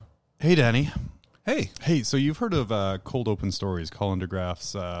Hey, Danny. Hey, So you've heard of Cold Open Stories, Colin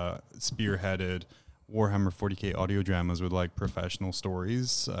DeGraff's spearheaded Warhammer 40k audio dramas with like professional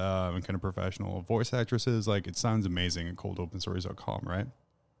stories and kind of professional voice actresses. Like, it sounds amazing at coldopenstories.com, right?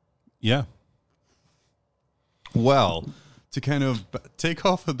 Yeah. Well, to kind of take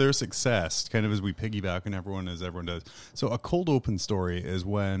off of their success, kind of as we piggyback on everyone as everyone does. So a cold open story is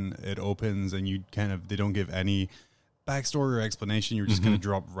when it opens and they don't give any backstory or explanation. You're just going to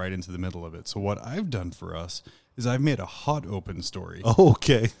drop right into the middle of it. So what I've done for us is I've made a hot open story. Oh,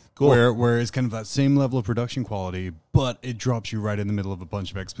 okay. Cool. Where it's kind of that same level of production quality, but it drops you right in the middle of a bunch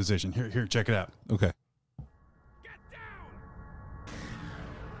of exposition. Here, check it out. Okay. Get down!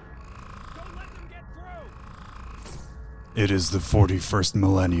 Don't let them get through! It is the 41st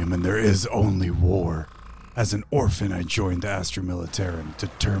millennium and there is only war. As an orphan, I joined the Astra Militarum,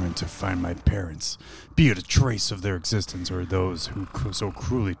 determined to find my parents, be it a trace of their existence or those who so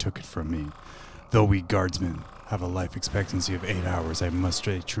cruelly took it from me. Though we guardsmen have a life expectancy of 8 hours, I must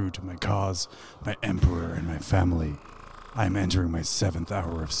stay true to my cause, my emperor, and my family. I am entering my 7th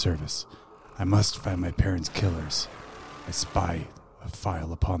hour of service. I must find my parents' killers. I spy a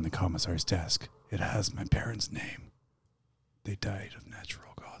file upon the commissar's desk. It has my parents' name. They died of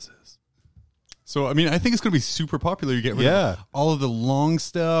natural causes. So, I mean, I think it's going to be super popular. You get rid of all of the long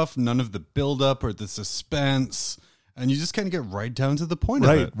stuff, none of the build-up or the suspense, and you just kind of get right down to the point of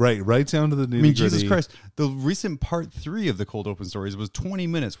it. Right down to the nitty-gritty. I mean, Jesus Christ. The recent part 3 of the Cold Open Stories was 20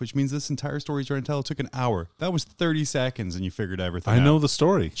 minutes, which means this entire story trying to tell took an hour. That was 30 seconds, and you figured everything out. I know the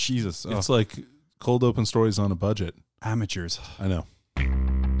story. Jesus. It's like Cold Open Stories on a budget. Amateurs. I know.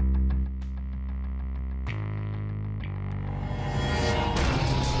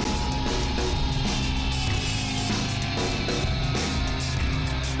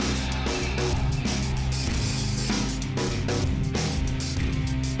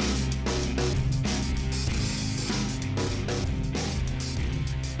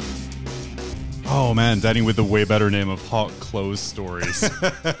 Oh, man, Danny with the way better name of Hot Clothes Stories.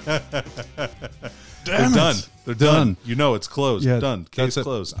 They're done. They're done. You know it's closed. Yeah, Done. Case that's it.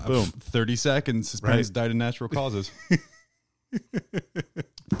 closed. Boom. 30 seconds. His parents Right. died of natural causes.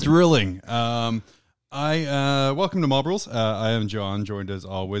 Thrilling. Welcome to Mob Rules. I am John, joined as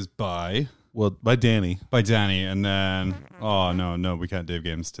always by By Danny. Danny, and then no, we can't Dave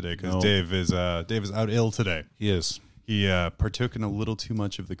Games today because No. Dave is out ill today. He is. He partook in a little too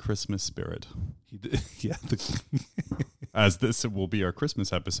much of the Christmas spirit. He did. Yeah. As this will be our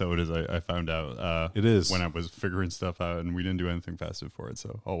Christmas episode, as I found out. It is. when I was figuring stuff out, and we didn't do anything festive for it.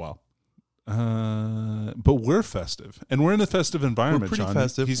 So, oh wow. But we're festive, and we're in a festive environment. We're pretty John.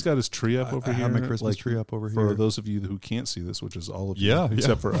 festive. He's got his tree up over I here. have my Christmas tree up over For here. those of you who can't see this, which is all of you, Yeah,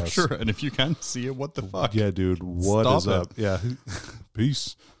 except for us. Sure. And if you can't see it, what the fuck? Yeah, dude. What Stop is it. up? Yeah.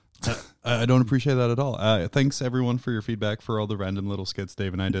 Peace. I don't appreciate that at all. Thanks everyone for your feedback for all the random little skits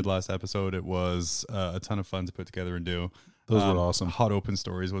Dave and I did last episode. It was a ton of fun to put together and do. Those were awesome. Hot Open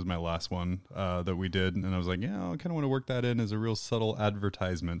Stories was my last one that we did, and I was like, yeah, I kind of want to work that in as a real subtle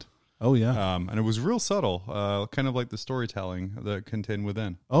advertisement. Oh yeah. And it was real subtle, kind of like the storytelling that contained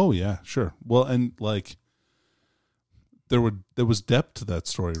within. Oh yeah. Sure. Well, and like there was depth to that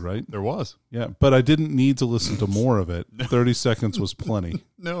story, right? There was. Yeah, but I didn't need to listen to more of it. 30 seconds was plenty.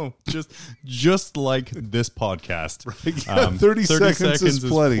 No, just like this podcast. Yeah, 30 seconds is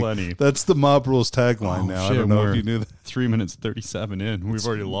plenty. That's the Mob Rules tagline now. Shit, I don't know we're if you knew that. 3 minutes 37 in. We've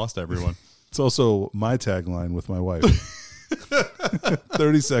already lost everyone. It's also my tagline with my wife.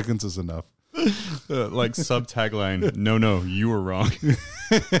 30 seconds is enough. Like sub tagline, no, you were wrong.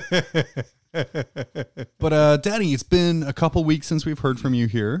 But Danny, it's been a couple weeks since we've heard from you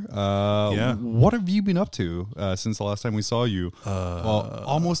here. Yeah. What have you been up to since the last time we saw you? Well,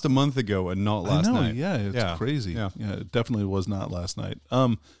 almost a month ago, and not last I know, night. Yeah, it's crazy. Yeah. It definitely was not last night.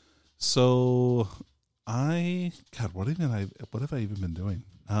 So what have I even been doing?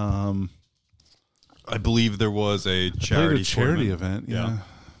 I believe there was a Played charity a charity tournament. event.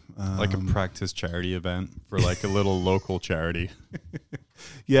 Yeah. Like a practice charity event for like a little local charity.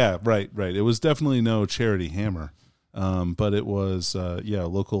 Yeah, right. It was definitely no charity hammer, but it was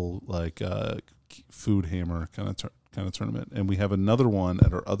local like food hammer kind of tournament, and we have another one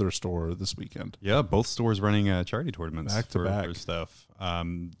at our other store this weekend. Yeah, both stores running charity tournaments Back to back. for stuff.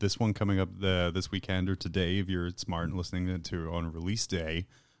 This one coming up this weekend or today, if you're smart and listening to on release day,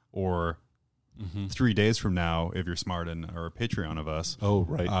 or 3 days from now, if you're smart and are a Patreon of us. Oh,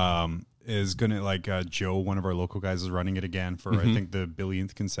 right. Is gonna like Joe, one of our local guys, is running it again for I think the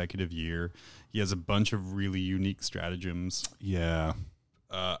billionth consecutive year. He has a bunch of really unique stratagems. Yeah.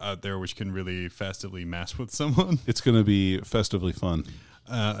 out there which can really festively mess with someone. It's going to be festively fun.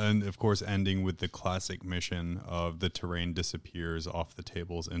 And of course, ending with the classic mission of the terrain disappears off the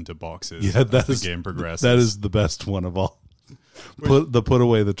tables into boxes. Yeah, as the game progresses. That is the best one of all. Put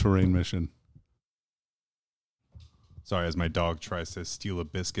away the terrain mission. Sorry, as my dog tries to steal a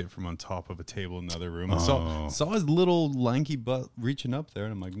biscuit from on top of a table in another room. I Oh. saw his little lanky butt reaching up there,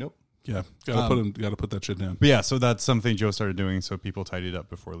 and I'm like, nope. Yeah, gotta put that shit down. But yeah, so that's something Joe started doing, so people tidied up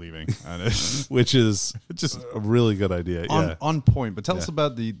before leaving, and it's Which is just a really good idea. Yeah. on point. But tell us Yeah.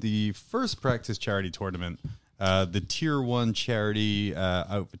 about the first practice charity tournament, the Tier 1 charity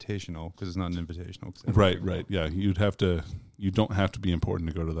invitational, because it's not an invitational. Right. Yeah, you don't have to be important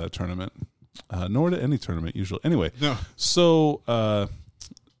to go to that tournament, nor to any tournament usually. Anyway, No. so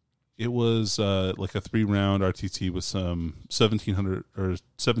it was like a 3-round RTT with some 1,700 or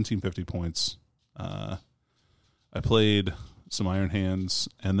 1,750 points. I played some Iron Hands,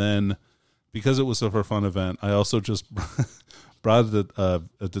 and then because it was a for fun event, I also just brought a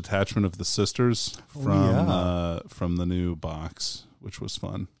detachment of the sisters from the new box, which was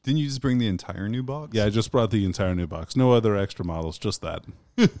fun. Didn't you just bring the entire new box? Yeah, I just brought the entire new box. No other extra models, just that,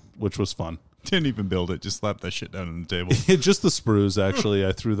 which was fun. Didn't even build it, just slapped that shit down on the table. Just the sprues, actually.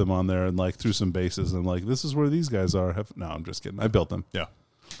 I threw them on there and like threw some bases and like, this is where these guys are. No, I'm just kidding. I built them. Yeah.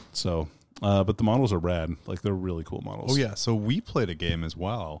 So, but the models are rad. Like, they're really cool models. Oh, yeah. So we played a game as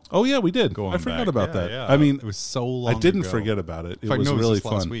well. Oh, yeah, we did. Going I forgot back. about Yeah, that. yeah. I mean, it was so long I didn't ago. forget about it. It In fact, was no, really just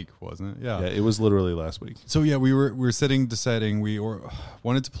fun. last week, wasn't it? Yeah. Yeah, it was literally last week. So yeah, we were sitting deciding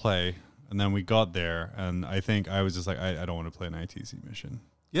wanted to play, and then we got there, and I think I was just like, I don't want to play an ITC mission.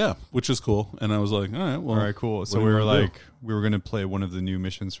 Yeah, which is cool. And I was like, all right, well. All right, cool. So what do we you were wanna do? like, we were going to play one of the new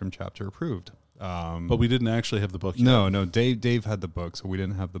missions from Chapter Approved. But we didn't actually have the book yet. No, Dave had the book, so we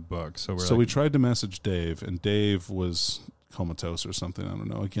didn't have the book. So We tried to message Dave, and Dave was comatose or something. I don't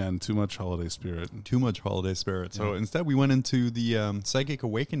know. Again, too much holiday spirit. too much holiday spirit. So instead, we went into the Psychic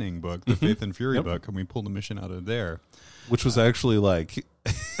Awakening book, the Faith and Fury Yep. book, and we pulled a mission out of there. Which was actually like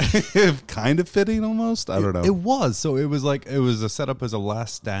kind of fitting almost. I don't know. It was. So it was a setup as a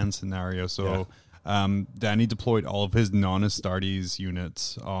last stand scenario. So Danny deployed all of his non-Astartes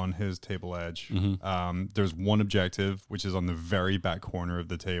units on his table edge. There's one objective, which is on the very back corner of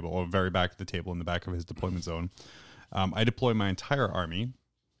the table, or very back of the table in the back of his deployment zone. I deploy my entire army.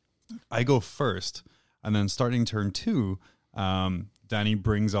 I go first, and then starting turn 2, Danny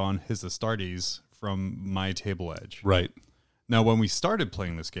brings on his Astartes from my table edge. Right. Now, when we started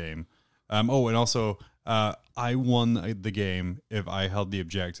playing this game, and also I won the game if I held the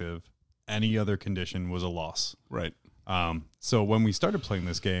objective. Any other condition was a loss. Right. So when we started playing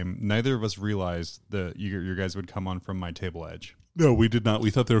this game, neither of us realized that your guys would come on from my table edge. No, we did not. We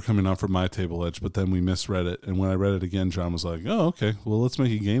thought they were coming on from my table edge, but then we misread it. And when I read it again, John was like, oh, okay, well, let's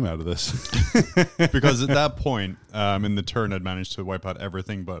make a game out of this. Because at that point, in the turn, I'd managed to wipe out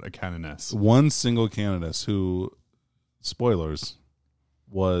everything but a Canoness. One single Canoness who, spoilers,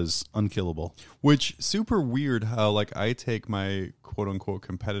 was unkillable. Which, super weird how, like, I take my quote-unquote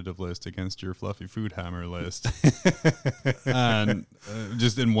competitive list against your fluffy food hammer list. And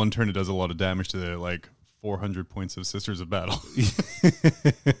just in one turn, it does a lot of damage to the, like, 400 points of Sisters of Battle.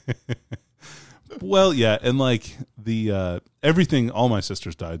 Well, yeah, and like the everything, all my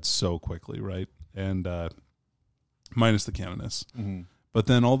sisters died so quickly, right? And minus the Canoness. But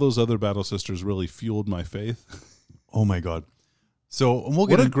then all those other battle sisters really fueled my faith. Oh my god! So we'll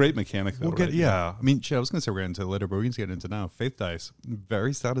get What a great mechanic, though. We'll get right? yeah. I mean, shit, I was gonna say we're getting into it later, but we can get into now. Faith dice,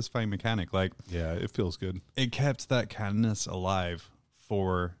 very satisfying mechanic. Like Yeah, it feels good. it kept that Canoness alive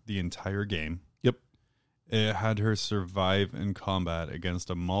for the entire game. Yep. It had her survive in combat against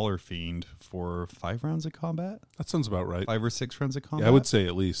a Mauler Fiend for 5 rounds of combat, That sounds about right. 5 or 6 rounds of combat. Yeah, I would say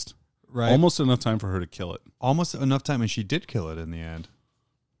at least. right, Almost enough time for her to kill it. almost enough time, and she did kill it in the end.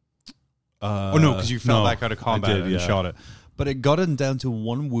 Oh no, because you fell back out of combat and shot it. But it got him down to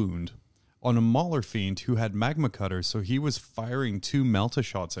 1 wound on a Mauler Fiend who had magma cutters, so he was firing 2 Melta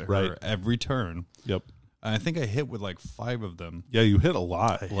shots at her Right. every turn. Yep. And I think I hit with like 5 of them. Yeah, you hit a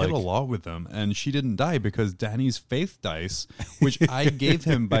lot. I hit a lot with them, and she didn't die because Danny's faith dice, which I gave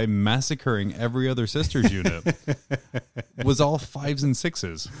him by massacring every other sister's unit, was all 5s and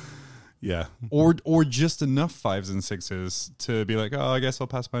 6s. Yeah. Or just enough 5s and 6s to be like, oh, I guess I'll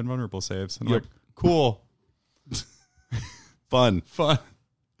pass my invulnerable saves. And I'm Yep. like, cool. Fun.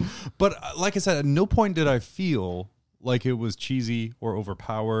 But like I said, at no point did I feel like it was cheesy or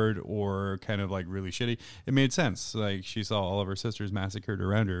overpowered or kind of like really shitty. It made sense. Like she saw all of her sisters massacred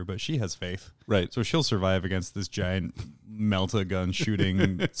around her, but she has faith. Right. So she'll survive against this giant Melta gun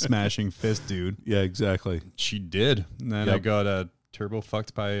shooting, smashing fist dude. Yeah, exactly. She did. And then Yep. I got a turbo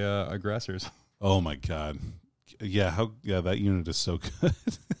fucked by aggressors. Oh my god. Yeah, that unit is so good.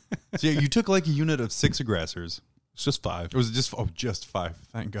 So yeah, you took like a unit of 6 aggressors. It's just 5. It was just 5.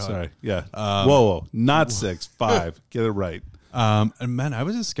 Thank God. Sorry. Yeah. Whoa, not 6, 5. Get it right. And man, I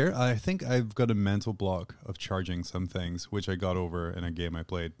was just scared. I think I've got a mental block of charging some things, which I got over in a game I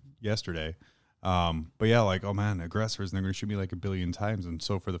played yesterday. But yeah, like, oh man, aggressors, and they're going to shoot me like a billion times. And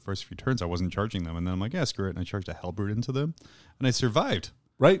so for the first few turns, I wasn't charging them. And then I'm like, yeah, screw it. And I charged a Hellbrute into them. And I survived.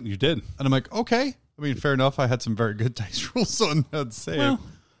 Right, you did. And I'm like, okay. I mean, fair enough. I had some very good dice rolls on that save. Well,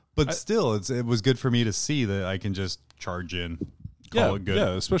 but still, it was good for me to see that I can just charge in, call it good.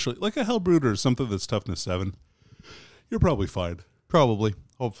 Yeah, especially like a Hellbrute or something that's toughness 7. You're probably fine. Probably,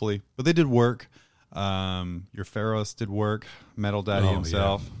 hopefully. But they did work. Your Pharaohs did work. Metal Daddy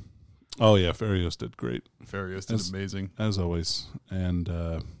himself. Yeah. Oh, yeah, Farios did great. Farios did amazing. As always. And,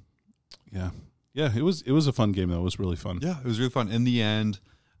 yeah, it was a fun game, though. It was really fun. Yeah, it was really fun. In the end,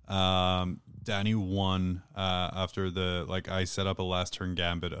 Danny won after I set up a last turn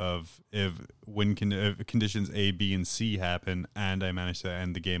gambit of if conditions A, B, and C happen, and I managed to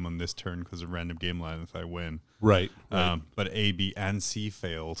end the game on this turn because of random game line if I win. Right. But A, B, and C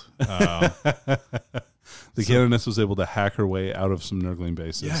failed. The Canoness was able to hack her way out of some Nurgling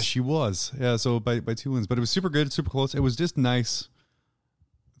bases. Yeah, she was. Yeah, so by 2 wins. But it was super good, super close. It was just nice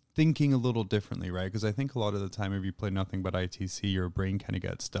thinking a little differently, right? Because I think a lot of the time if you play nothing but ITC, your brain kind of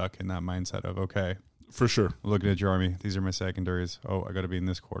gets stuck in that mindset of, okay, for sure. Looking at your army, these are my secondaries. Oh, I got to be in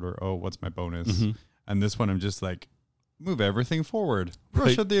this quarter. Oh, what's my bonus? And this one, I'm just like, move everything forward.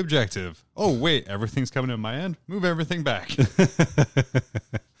 Rush at the objective. Oh, wait, everything's coming in my end. Move everything back.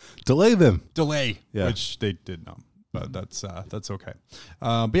 Delay them. Delay. Yeah. Which they did not. But that's okay.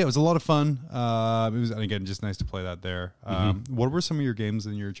 But yeah, it was a lot of fun. It was, and again, just nice to play that there. What were some of your games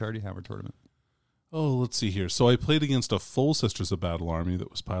in your Charity Hammer tournament? Oh, let's see here. So I played against a full Sisters of Battle army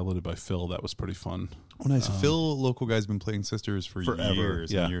that was piloted by Phil. That was pretty fun. Oh, nice. Phil, local guy's been playing Sisters for forever.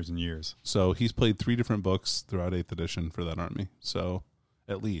 Years and years and years. So he's played 3 different books throughout 8th edition for that army. So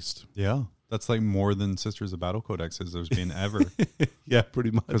at least. Yeah. That's like more than Sisters of Battle Codexes there's been ever. Yeah,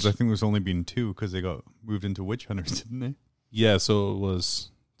 pretty much. Because I think there's only been 2 because they got moved into Witch Hunters, didn't they? Yeah, so it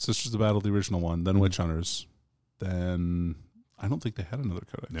was Sisters of Battle, the original one, then Witch Hunters. Then I don't think they had another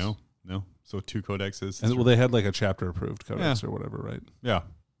codex. No. So 2 codexes. And well, they had like a chapter approved codex or whatever, right? Yeah.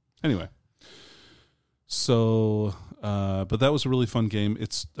 Anyway. So, but that was a really fun game.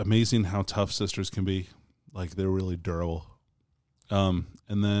 It's amazing how tough Sisters can be. Like, they're really durable.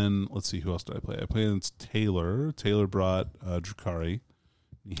 And then, let's see, who else did I play? I played against Taylor. Taylor brought Drukhari.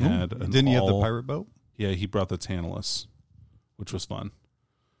 He had Didn't he have the pirate boat? Yeah, he brought the Tantalus, which was fun.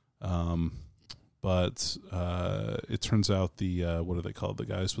 But it turns out the, what are they called? The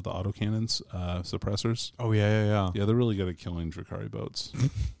guys with the autocannons, suppressors. Oh, yeah. Yeah, they're really good at killing Drukhari boats.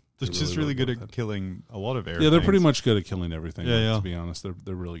 They're just really good at killing a lot of air. Yeah, they're things. pretty much good at killing everything. Yeah. To be honest,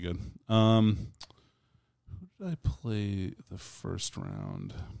 they're really good. Who did I play the first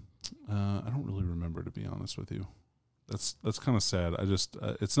round? I don't really remember, to be honest with you. That's kind of sad. I just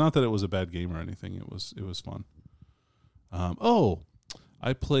it's not that it was a bad game or anything. It was fun.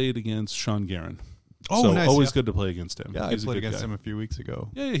 I played against Sean Guerin. Oh, so nice, always good to play against him. Yeah, He's I played a good against guy. him a few weeks ago.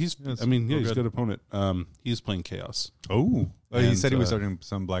 Yeah, he's he's a good. good opponent. He's playing Chaos. Oh, he And, said he was starting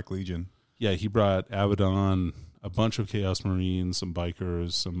some Black Legion. Yeah, he brought Abaddon, a bunch of Chaos Marines, some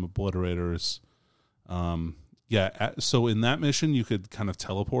Bikers, some Obliterators. So in that mission, you could kind of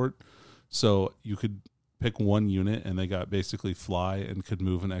teleport. So you could pick one unit, and they got basically fly and could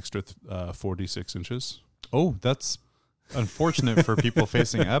move an extra 46 inches. Oh, that's unfortunate for people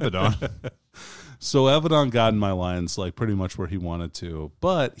facing Abaddon. So Abaddon got in my lines like pretty much where he wanted to,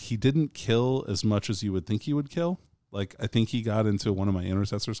 but he didn't kill as much as you would think he would kill. Like, I think he got into one of my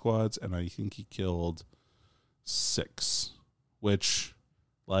intercessor squads, and I think he killed 6, which,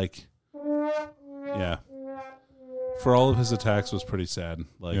 like, yeah, for all of his attacks was pretty sad.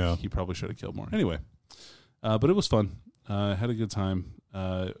 Like, he probably should have killed more. Anyway, but it was fun. Had a good time.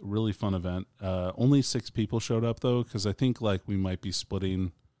 Really fun event. Only 6 people showed up, though, because I think, like, we might be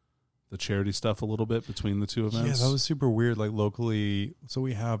splitting the charity stuff a little bit between the 2 events. Yeah, that was super weird. Like, locally, so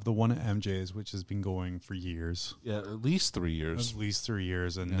we have the one at MJ's, which has been going for years. Yeah, at least 3 years. At least 3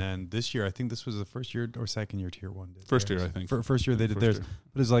 years. And then this year, I think this was the first year or second year Tier 1 did First theirs. year, I think. First year they did First theirs. year.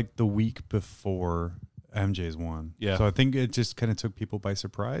 But it's like the week before MJ's one. Yeah. So I think it just kind of took people by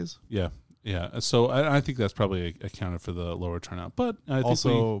surprise. Yeah. So I think that's probably accounted for the lower turnout. But I think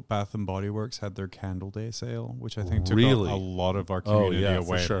Also, Bath and Body Works had their Candle Day sale, which I think took Really? a lot of our community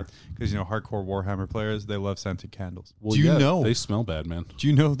for away. sure. Because, hardcore Warhammer players, they love scented candles. Well, Do you know? They smell bad, man. Do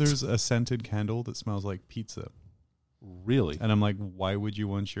you know there's a scented candle that smells like pizza? Really? And I'm like, why would you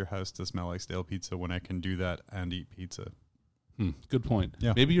want your house to smell like stale pizza when I can do that and eat pizza? Good point.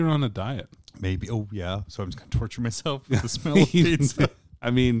 Yeah. Maybe you're on a diet. Maybe. Oh, yeah. So I'm just going to torture myself with the smell of pizza.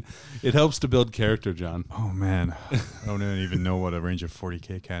 I mean, it helps to build character, John. Oh, man. I don't even know what a range of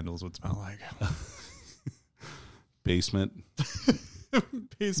 40K candles would smell like. Basement.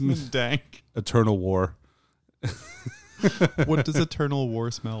 Basement dank. Eternal War. What does Eternal War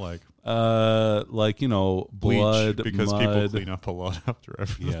smell like? Like, you know, blood, Bleach, because mud. people clean up a lot after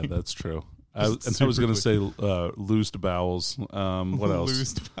everything. Yeah, that's true. I was going to say loosed bowels. What else?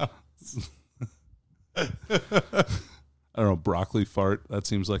 Loosed bowels. I don't know, broccoli fart. That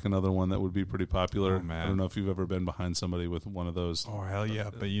seems like another one that would be pretty popular. Oh, man. I don't know if you've ever been behind somebody with one of those. Oh, hell yeah.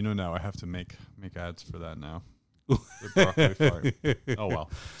 But you know now I have to make ads for that now. The broccoli fart. Oh, well.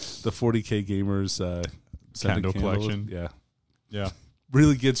 The 40K gamers scented Candle candles. collection. Yeah. Yeah.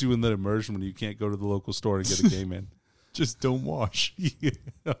 Really gets you in that immersion when you can't go to the local store and get a game in. Just don't wash.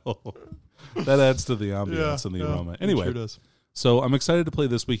 That adds to the ambiance and the aroma. Anyway, It sure does. so I'm excited to play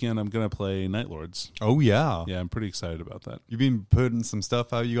this weekend. I'm going to play Night Lords. Oh, yeah. Yeah, I'm pretty excited about that. You've been putting some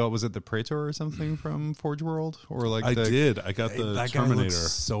stuff out. You got, was it the Praetor or something from Forge World? Or like I did. I got the that guy Terminator. looks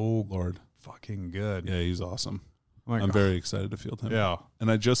so Lord. fucking good. Yeah, he's awesome. Oh my I'm God. very excited to field him. Yeah.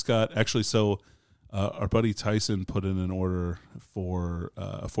 And I just got, actually, so our buddy Tyson put in an order for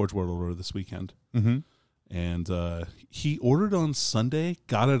a Forge World order this weekend. Mm-hmm. And he ordered on Sunday,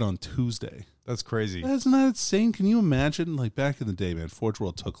 got it on Tuesday. That's crazy. Isn't that insane? Can you imagine? Like back in the day, man, Forge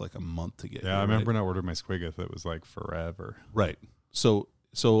World took like a month to get. Yeah, here, I remember right? when I ordered my Squiggoth, it was like forever. Right. So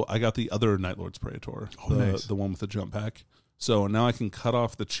I got the other Night Lord's Praetor, nice. the one with the jump pack. So now I can cut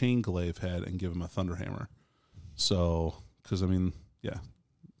off the chain glaive head and give him a Thunderhammer. So, because I mean, yeah,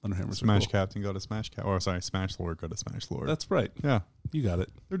 Thunderhammer's Smash cool. Captain got a Smash Cap. Oh, sorry, Smash Lord got a Smash Lord. That's right. yeah, You got it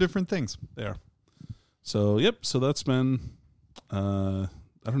they're different things. there. So yep. So that's been, I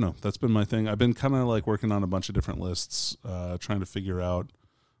don't know. That's been my thing. I've been kind of like working on a bunch of different lists, trying to figure out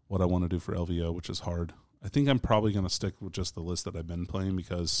what I want to do for LVO, which is hard. I think I'm probably going to stick with just the list that I've been playing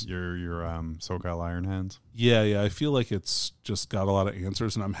because Your SoCal Iron Hands. yeah, I feel like it's just got a lot of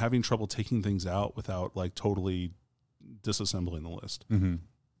answers, and I'm having trouble taking things out without like totally disassembling the list. Mm-hmm.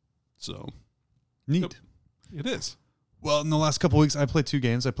 So Neat. it is. Well, in the last couple of weeks, I played 2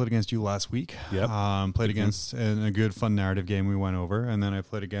 games. I played against you last week. Yep. Played Good against in a good, fun narrative game we went over, and then I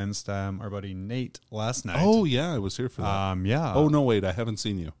played against our buddy Nate last night. Oh yeah, I was here for that. Yeah. Oh no, wait, I haven't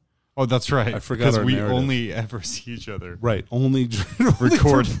seen you. Oh, that's right. I forgot because our we narrative. only ever see each other. Right, only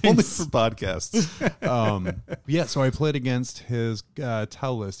Record only things. for podcasts. Yeah, so I played against his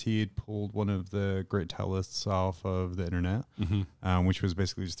Tau list. He had pulled one of the great Tau lists off of the internet, which was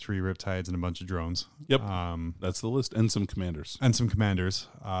basically just 3 Riptides and a bunch of drones. Yep, that's the list, and some commanders. And some commanders.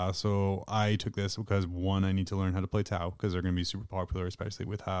 So I took this because, one, I need to learn how to play Tau because they're going to be super popular, especially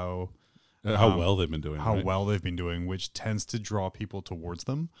with how well they've been doing. how right? well they've been doing, which tends to draw people towards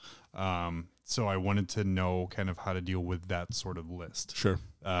them. So I wanted to know kind of how to deal with that sort of list. Sure.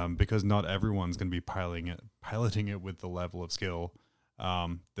 Because not everyone's going to be piloting it with the level of skill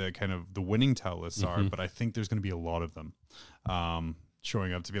that kind of the winning Tau lists are, but I think there's going to be a lot of them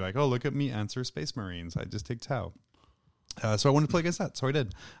showing up to be like, oh, look at me answer Space Marines. I just take Tau. So I wanted to play against that. So I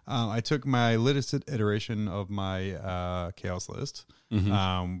did. I took my latest iteration of my Chaos list.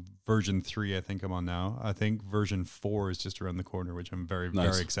 Version 3, I think I'm on now. I think version 4 is just around the corner, which I'm very, Nice.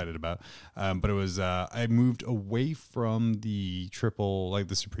 very excited about. But it was, I moved away from the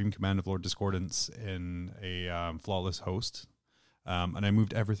the Supreme Command of Lord Discordance in a Flawless Host. And I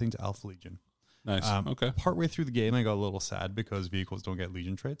moved everything to Alpha Legion. Nice. Okay. Partway through the game, I got a little sad because vehicles don't get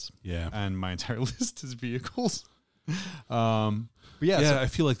Legion traits. Yeah. And my entire list is vehicles. But yeah, Yeah, so I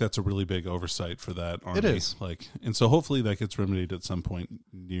feel like that's a really big oversight for that army. It is. And so hopefully that gets remedied at some point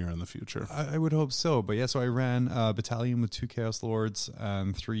near in the future. I would hope so. But yeah, so I ran a battalion with 2 Chaos Lords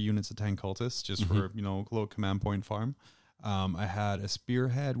and 3 units of 10 cultists just for, a little command point farm. I had a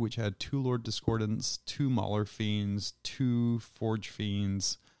Spearhead, which had 2 Lord Discordants, 2 Mauler Fiends, 2 Forge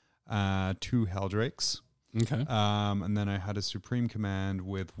Fiends, 2 Helldrakes. Okay. And then I had a Supreme Command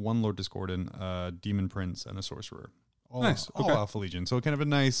with 1 Lord Discordant, a Demon Prince, and a Sorcerer. All Okay. Alpha Legion. So kind of a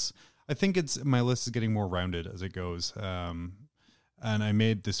nice. I think my list is getting more rounded as it goes. And I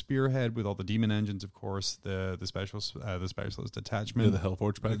made the Spearhead with all the Demon Engines, of course, the Specialist Detachment, the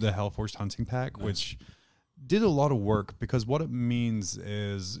Hellforge pack? the Hellforged Hunting Pack, Nice. which did a lot of work because what it means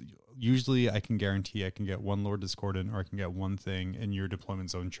is usually I can guarantee I can get 1 Lord Discordant or I can get 1 thing in your deployment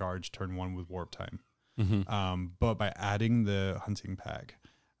zone charge turn 1 with Warp Time. But by adding the hunting pack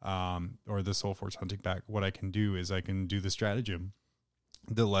or the Soulforce hunting pack, what I can do is I can do the stratagem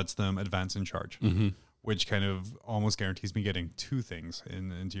that lets them advance in charge, which kind of almost guarantees me getting 2 things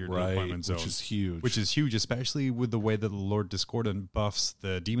into your deployment zone. Which is huge. Which is huge, especially with the way that the Lord Discordant buffs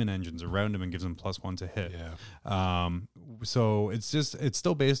the demon engines around him and gives him +1 to hit. Yeah. So it's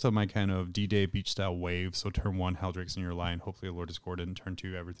still based on my kind of D-Day beach style wave. So turn 1, Heldrake's in your line. Hopefully a Lord Discordant. Turn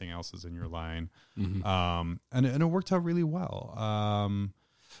 2, everything else is in your line. And it worked out really well.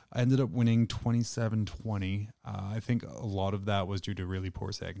 I ended up winning 27-20. I think a lot of that was due to really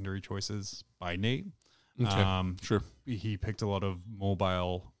poor secondary choices by Nate. Okay. Sure. He picked a lot of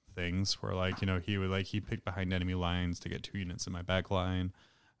mobile things where he picked behind enemy lines to get 2 units in my back line.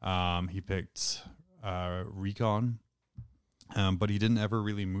 He picked recon, but he didn't ever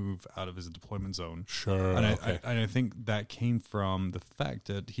really move out of his deployment zone. Sure. And okay. I think that came from the fact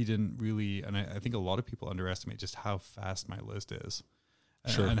that he didn't really, and I think a lot of people underestimate just how fast my list is.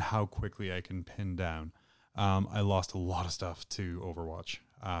 Sure. And how quickly I can pin down. I lost a lot of stuff to Overwatch.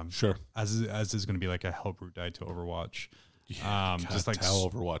 Sure. As is going to be like a Hellbrute died to Overwatch. Yeah, Just like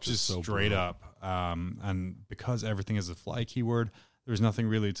Overwatch is just so straight brutal. up. And because everything is a fly keyword, there's nothing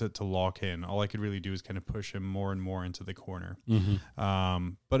really to lock in. All I could really do is kind of push him more and more into the corner.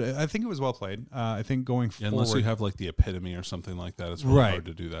 But I think it was well played. I think going forward, Unless you have like the epitome or something like that, it's really hard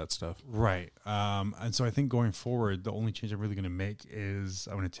to do that stuff. Right. And so I think going forward, the only change I'm really going to make is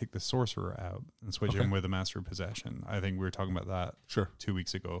I'm going to take the Sorcerer out and switch him with a Master of Possession. I think we were talking about that 2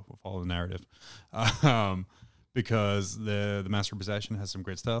 weeks ago. We'll follow the narrative. Because the Master of Possession has some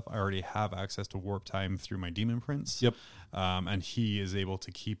great stuff. I already have access to warp time through my Demon Prince. Yep. And he is able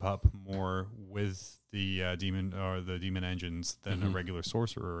to keep up more with the demon engines than a regular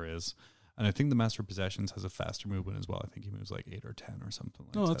sorcerer is. And I think the Master of Possessions has a faster movement as well. I think he moves like 8 or 10 or something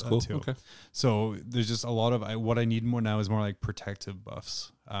like that. Oh, that's cool. Too. Okay. So there's just a lot of what I need more now is more like protective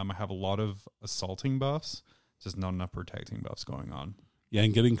buffs. I have a lot of assaulting buffs, just not enough protecting buffs going on. Yeah,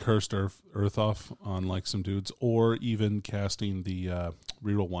 and getting Cursed Earth off on like some dudes, or even casting the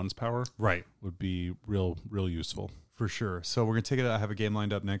reroll ones power, would be real useful for sure. So we're gonna take it. I have a game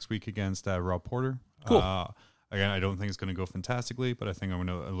lined up next week against Rob Porter. Cool. Again, I don't think it's going to go fantastically, but I think I'm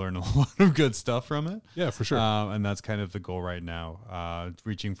going to learn a lot of good stuff from it. Yeah, for sure. And that's kind of the goal right now.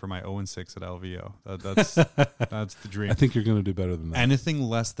 Reaching for my 0-6 at LVO. That's the dream. I think you're going to do better than that. Anything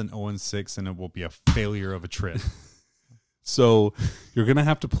less than 0-6, and it will be a failure of a trip. So you're going to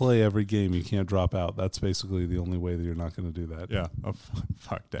have to play every game. You can't drop out. That's basically the only way that you're not going to do that. Yeah. Oh,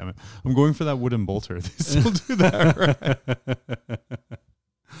 fuck, damn it. I'm going for that wooden bolter. They still do that, right?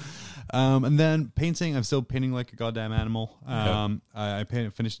 And then painting, I'm still painting like a goddamn animal. I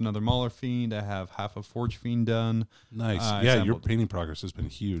finished another Mauler Fiend. I have half a Forge Fiend done. Nice. Your painting progress has been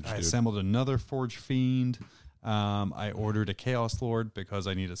huge. I assembled another Forge Fiend. I ordered a Chaos Lord because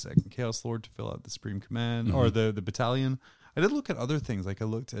I need a second Chaos Lord to fill out the Supreme Command or the battalion. I did look at other things. Like I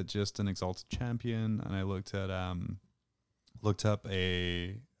looked at just an Exalted Champion, and I looked up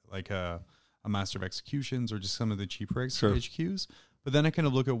a Master of Executions or just some of the cheaper HQs. But then I kind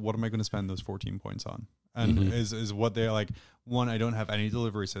of look at what am I going to spend those 14 points on? And is what they're like, one, I don't have any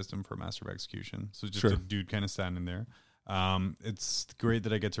delivery system for Master of Execution. So just a dude kind of standing there. It's great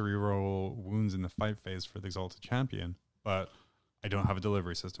that I get to reroll wounds in the fight phase for the Exalted Champion, but I don't have a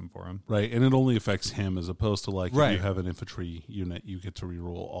delivery system for him. Right, and it only affects him as opposed to like if you have an infantry unit, you get to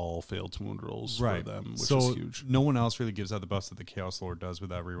reroll all failed wound rolls for them, which is huge. No one else really gives out the buffs that the Chaos Lord does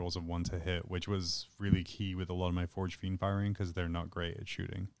without rerolls of 1 to hit, which was really key with a lot of my Forge Fiend firing because they're not great at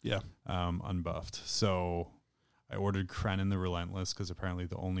shooting. Yeah. Unbuffed. So I ordered Kranin the Relentless because apparently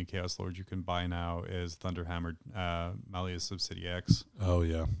the only Chaos Lord you can buy now is Thunderhammer Malleus of City X. Oh,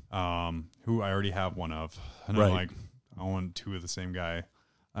 yeah. Who I already have one of. And I'm like, I want 2 of the same guy.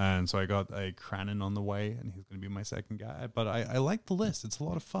 And so I got a Kranin on the way, and he's going to be my second guy. But I like the list. It's a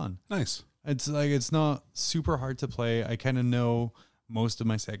lot of fun. Nice. It's like it's not super hard to play. I kind of know most of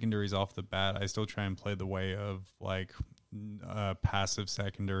my secondaries off the bat. I still try and play the way of like passive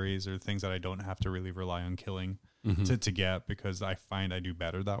secondaries or things that I don't have to really rely on killing to get, because I find I do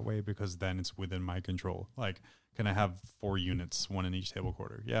better that way because then it's within my control. Like, can I have 4 units, 1 in each table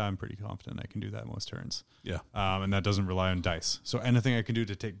quarter? Yeah, I'm pretty confident I can do that most turns. Yeah. And that doesn't rely on dice. So anything I can do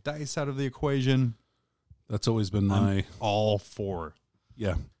to take dice out of the equation, that's always been my all for.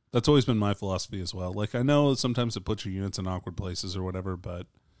 Yeah. That's always been my philosophy as well. Like, I know sometimes it puts your units in awkward places or whatever, but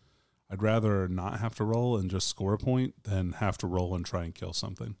I'd rather not have to roll and just score a point than have to roll and try and kill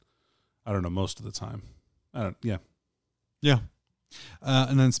something. I don't know, most of the time. Yeah.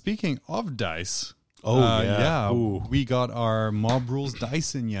 And then speaking of dice, we got our Mob Rules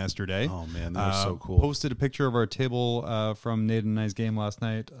dice in yesterday. Oh man, that was so cool. Posted a picture of our table from Nate and I's game last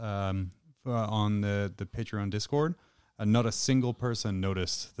night on the Patreon Discord. not a single person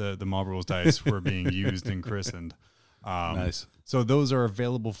noticed the Mob Rules dice were being used and christened. Nice. So those are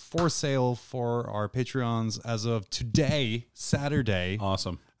available for sale for our Patreons as of today, Saturday.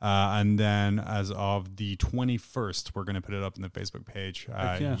 Awesome. And then as of the 21st, we're going to put it up in the Facebook page.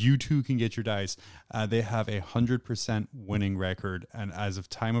 Yeah. You too can get your dice. They have a 100% winning record. And as of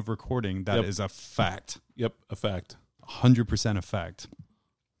time of recording, that is a fact. Yep, a fact. 100% a fact.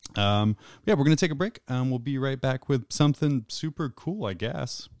 Yeah, we're going to take a break. We'll be right back with something super cool, I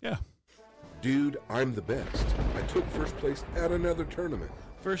guess. Yeah. Dude, I'm the best. I took first place at another tournament.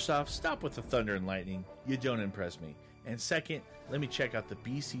 First off, stop with the thunder and lightning. You don't impress me. And second, let me check out the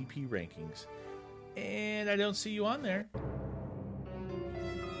BCP rankings. And I don't see you on there.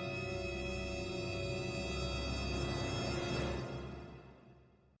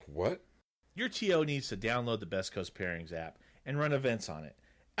 What? Your TO needs to download the Best Coast Pairings app and run events on it.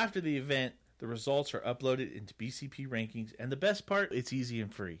 After the event, the results are uploaded into BCP rankings, and the best part, it's easy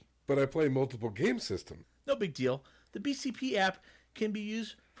and free. But I play multiple game systems. No big deal. The BCP app can be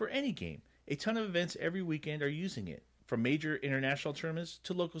used for any game. A ton of events every weekend are using it, from major international tournaments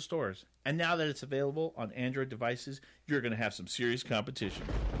to local stores. And now that it's available on Android devices, you're going to have some serious competition.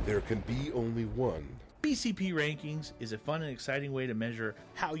 There can be only one. BCP Rankings is a fun and exciting way to measure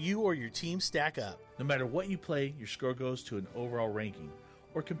how you or your team stack up. No matter what you play, your score goes to an overall ranking,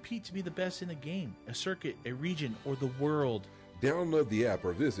 or compete to be the best in a game, a circuit, a region, or the world. Download the app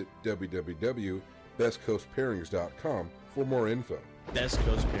or visit www.bestcoastpairings.com for more info. Best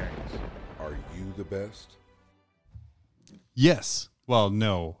Coast Pairings. Are you the best? Yes. Well,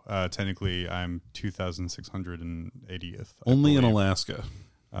 no. Technically, I'm 2,680th. Only in Alaska.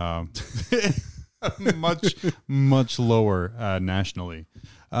 much lower nationally.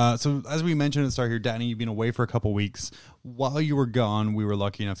 So as we mentioned at the start here, Danny, you've been away for a couple weeks. While you were gone, we were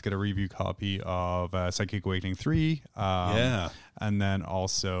lucky enough to get a review copy of Psychic Awakening 3. And then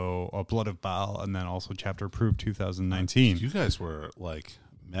also Blood of Baal, and then also Chapter Approved 2019. You guys were like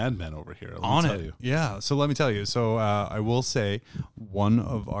madmen over here. On it. Yeah. So let me tell you. So I will say one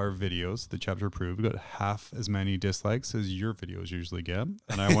of our videos, the Chapter Approved, got half as many dislikes as your videos usually get.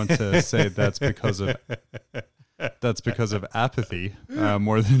 And I want to say that's because of apathy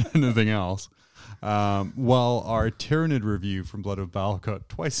more than anything else. While our Tyranid review from Blood of Baal got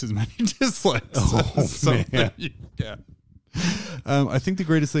twice as many dislikes. Man. Yeah. I think the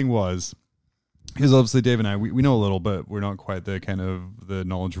greatest thing was, because obviously Dave and I, we know a little, but we're not quite the kind of the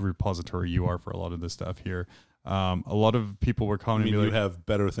knowledge repository you are for a lot of this stuff here. A lot of people were I commenting. mean, you have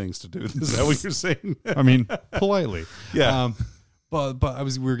better things to do. Is that what you're saying? I mean, politely. Yeah. But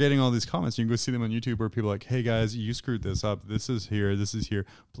we were getting all these comments. You can go see them on YouTube where people are like, "Hey guys, you screwed this up. This is here. This is here.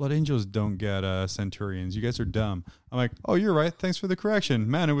 Blood Angels don't get Centurions. You guys are dumb." I'm like, "Oh, you're right. Thanks for the correction.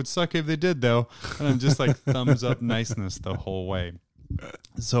 Man, it would suck if they did though." And I'm just like thumbs up niceness the whole way.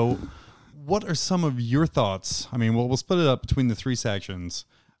 So, what are some of your thoughts? I mean, we'll split it up between the three sections.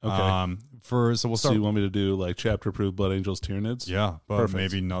 Okay. So we'll So start. you want me to do like Chapter Approved, Blood Angels, Tyranids? Yeah, but Perfect.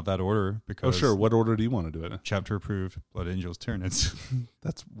 maybe not that order because Oh, sure. What order do you want to do it in? Chapter Approved, Blood Angels, Tyranids.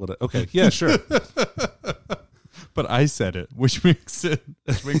 That's what. Okay. Yeah. Sure. But I said it, which makes it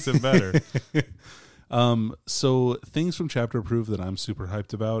better. So things from Chapter Approved that I'm super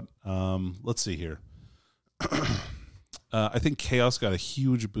hyped about. Let's see here. I think Chaos got a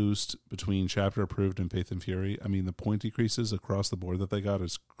huge boost between Chapter Approved and Faith and Fury. I mean, the point decreases across the board that they got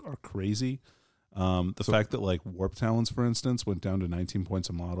are crazy. The fact that like Warp Talons, for instance, went down to 19 points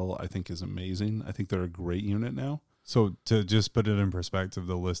a model, I think is amazing. I think they're a great unit now. So to just put it in perspective,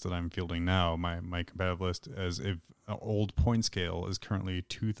 the list that I'm fielding now, my competitive list, as if an old point scale is currently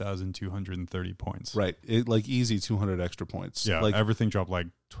 2,230 points. Right. It like easy 200 extra points. Yeah. Like Everything dropped like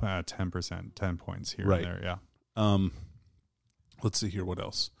 10%, 10 points here Right. and there. Yeah. Let's see here. What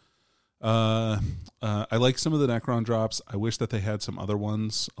else? I like some of the Necron drops. I wish that they had some other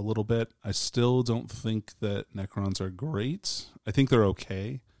ones a little bit. I still don't think that Necrons are great. I think they're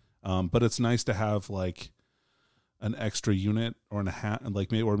okay. But it's nice to have like an extra unit or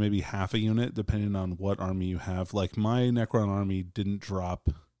maybe half a unit depending on what army you have. Like my Necron army didn't drop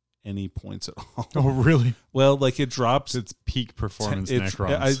any points at all. Oh, really? Well, like it drops. It's peak performance It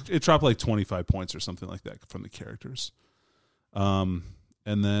Necrons. dropped like 25 points or something like that from the characters. And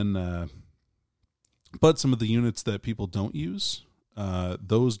then, but some of the units that people don't use,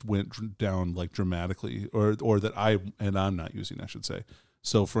 those went down like dramatically, or that I'm not using, I should say.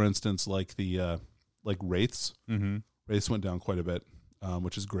 So, for instance, like the like Wraiths, Wraiths went down quite a bit,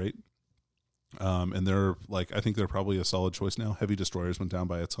 which is great. And they're like, I think they're probably a solid choice now. Heavy Destroyers went down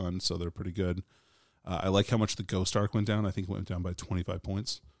by a ton, so they're pretty good. I like how much the Ghost Arc went down. I think it went down by 25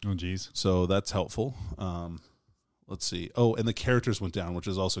 points. Oh, geez. So that's helpful. let's see. Oh, and the characters went down, which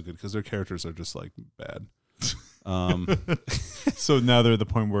is also good because their characters are just like bad. So now they're at the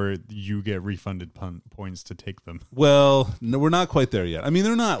point where you get refunded points to take them. Well, no, we're not quite there yet. I mean,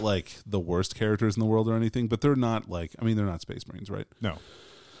 they're not like the worst characters in the world or anything, but they're not like, I mean, they're not Space Marines, right? No.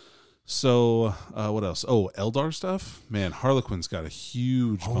 So, what else? Oh, Eldar stuff? Man, Harlequin's got a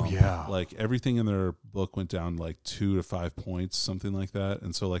huge bump. yeah. Like, everything in their book went down like 2 to 5 points, something like that.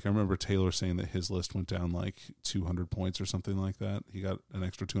 And so, like, I remember Taylor saying that his list went down like 200 points or something like that. He got an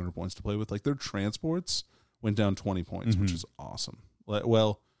extra 200 points to play with. Like, their transports went down 20 points, which is awesome.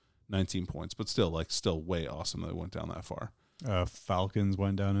 Well, 19 points, but still way awesome that it went down that far. Falcons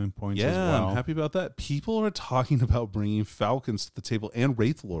went down in points Yeah, as well. I'm happy about that. People are talking about bringing Falcons to the table and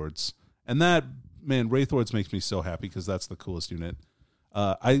Wraith Lords. And that, man, Wraith Lords makes me so happy because that's the coolest unit.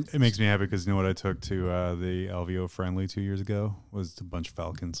 It makes me happy because you know what I took to the LVO friendly 2 years ago was a bunch of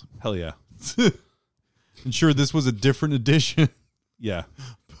Falcons. Hell yeah. And sure, this was a different edition. Yeah.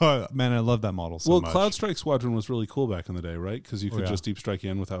 But, man, I love that model so much. Well, Cloud Strike Squadron was really cool back in the day, right? Because you could yeah. just deep strike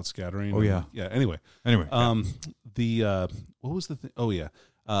in without scattering. Oh, yeah. Yeah, anyway. Yeah. What was the thing? Oh, yeah.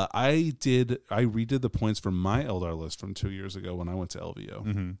 I redid the points for my Eldar list from 2 years ago when I went to LVO.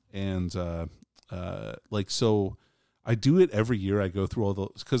 Mm-hmm. And, so I do it every year. I go through all the,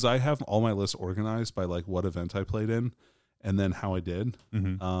 because I have all my lists organized by, like, what event I played in and then how I did.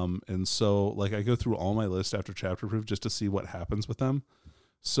 Mm-hmm. And so, like, I go through all my lists after Chapter Proof just to see what happens with them.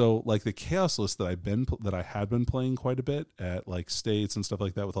 So, like, the Chaos list that I had been playing quite a bit at, like, states and stuff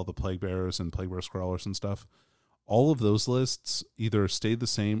like that with all the Plague Bearers and Plague Bearer Scrawlers and stuff, all of those lists either stayed the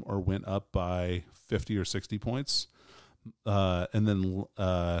same or went up by 50 or 60 points. And then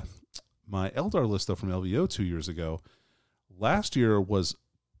my Eldar list, though, from LVO 2 years ago, last year was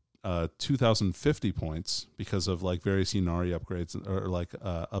 2,050 points because of, like, various Ynnari upgrades or, like,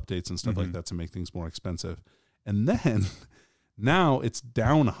 updates and stuff like that to make things more expensive. And then... Now it's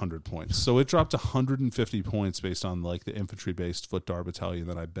down 100 points. So it dropped 150 points based on, like, the infantry-based Foot Dar battalion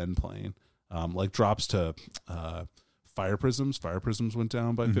that I've been playing. Like, drops to Fire Prisms. Fire Prisms went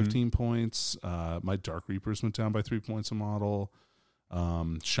down by 15 points. My Dark Reapers went down by 3 points a model.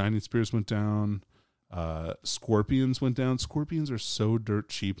 Shining Spears went down. Scorpions went down. Scorpions are so dirt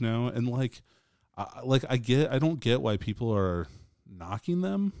cheap now. And, like I don't get why people are knocking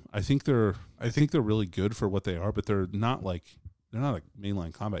them. I think they're really good for what they are, but they're not a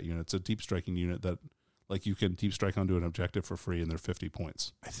mainline combat unit. It's a deep striking unit that, like, you can deep strike onto an objective for free and they're 50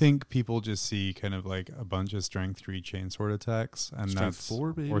 points. I think people just see kind of like a bunch of strength 3 chainsword attacks, and Strength that's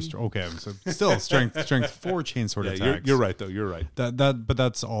 4, baby. okay, so still strength 4 chainsword attacks. You're right though. You're right. But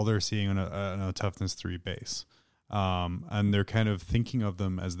that's all they're seeing on a toughness 3 base, and they're kind of thinking of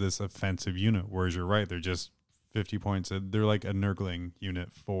them as this offensive unit. Whereas you're right, they're just 50 points. They're like a Nurgling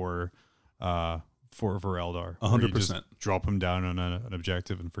unit for Eldar. 100%. Drop them down on an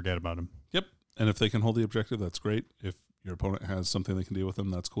objective and forget about them. Yep. And if they can hold the objective, that's great. If your opponent has something they can deal with them,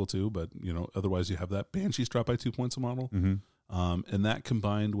 that's cool too. But, otherwise you have that Banshees drop by 2 points a model. Mm-hmm. And that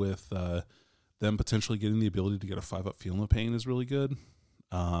combined with them potentially getting the ability to get a 5-up Feel No Pain is really good.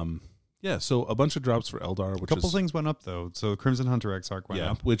 So a bunch of drops for Eldar. A couple things went up, though. So Crimson Hunter Exarch went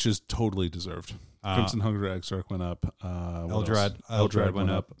up. Which is totally deserved. Crimson Hunter Exarch went up. Eldrad went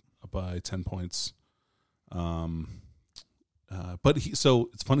up by 10 points. So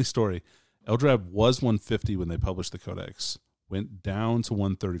it's a funny story. Eldrad was 150 when they published the Codex, went down to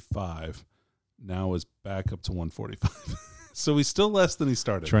 135, now is back up to 145. So he's still less than he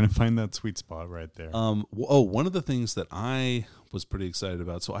started. Trying to find that sweet spot right there. One of the things that I was pretty excited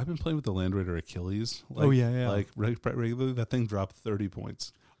about. So I've been playing with the Land Raider Achilles. Like regularly, that thing dropped 30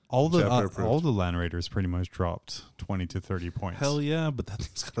 points. All the Land Raiders pretty much dropped 20 to 30 points. Hell yeah, but that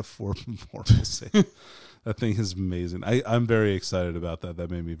thing's got a 4 mortal save. That thing is amazing. I'm very excited about that.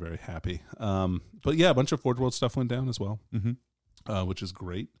 That made me very happy. But yeah, a bunch of Forge World stuff went down as well, which is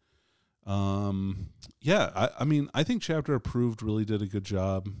great. I think Chapter Approved really did a good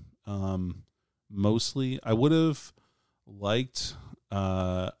job. Mostly, I would have liked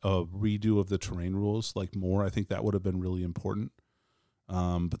a redo of the terrain rules, like more. I think that would have been really important.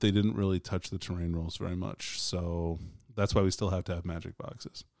 But they didn't really touch the terrain rules very much, so that's why we still have to have magic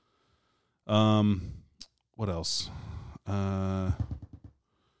boxes. What else?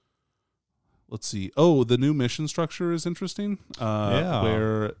 Let's see. Oh, the new mission structure is interesting.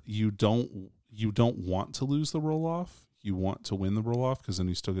 Where you don't want to lose the roll off. You want to win the roll off because then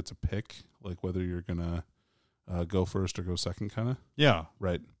you still get to pick, like, whether you're gonna go first or go second, kind of. Yeah.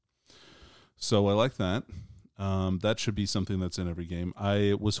 Right. So I like that. That should be something that's in every game.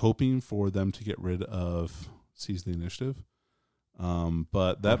 I was hoping for them to get rid of Seize the Initiative.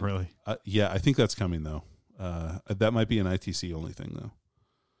 But that really, I think that's coming though. That might be an ITC only thing though.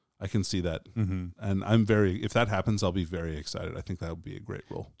 I can see that, Mm-hmm. and if that happens, I'll be very excited. I think that would be a great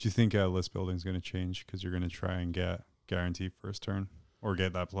role. Do you think list building is going to change because you're going to try and get guaranteed first turn or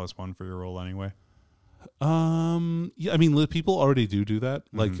get that +1 for your roll anyway? Yeah, I mean, people already do that.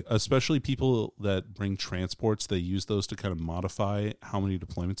 Like, Mhm. especially people that bring transports, they use those to kind of modify how many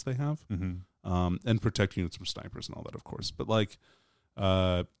deployments they have, Mm-hmm. and protect units from snipers and all that, of course. But like,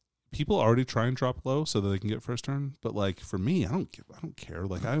 people already try and drop low so that they can get first turn. But like for me, I don't care.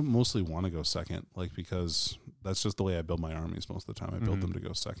 Like, I mostly want to go second, like because that's just the way I build my armies most of the time. I build them to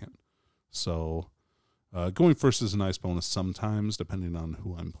go second. So, going first is a nice bonus sometimes, depending on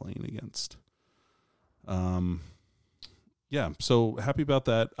who I'm playing against. Yeah, so happy about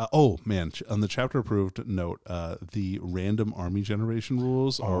that. Oh man, on the chapter approved note, the random army generation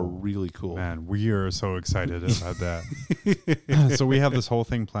rules are really cool. Man, we are so excited about that. So we have this whole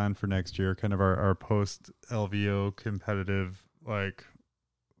thing planned for next year, kind of our post LVO competitive, like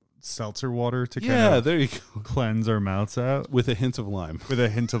seltzer water to kind of there you go. cleanse our mouths out. With a hint of lime. With a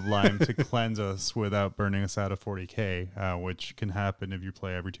hint of lime to cleanse us without burning us out of 40K, which can happen if you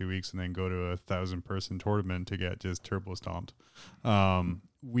play every 2 weeks and then go to a 1,000-person tournament to get just turbo stomped.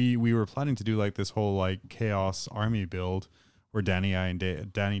 We were planning to do like this whole like chaos army build where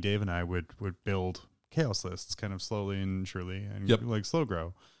Dave, and I would build chaos lists kind of slowly and surely and like slow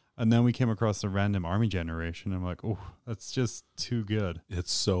grow. And then we came across the random army generation. I'm like, oh, that's just too good.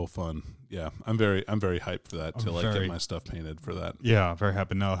 It's so fun. Yeah, I'm very hyped for that get my stuff painted for that. Yeah, very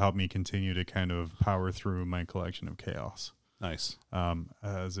happy. And that'll help me continue to kind of power through my collection of chaos. Nice.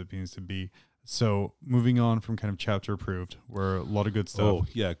 As it means to be. So moving on from kind of chapter approved, were a lot of good stuff. Oh,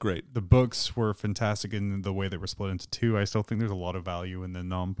 yeah, great. The books were fantastic in the way they were split into two. I still think there's a lot of value in the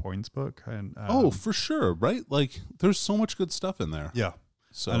non-points book. And for sure, right? Like, there's so much good stuff in there. yeah.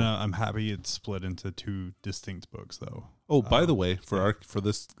 So And I'm happy it's split into two distinct books, though. Oh, by the way, for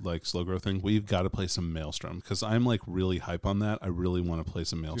this like slow growth thing, we've got to play some Maelstrom because I'm like really hype on that. I really want to play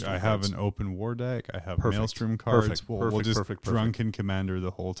some Maelstrom. I have an open war deck. I have Perfect. Maelstrom cards. Perfect. We'll just Perfect. Drunken Commander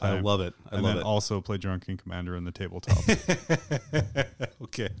the whole time. I love it. And then also play Drunken Commander on the tabletop.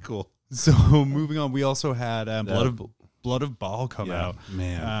 Okay, cool. So moving on, we also had Blood of Baal come out.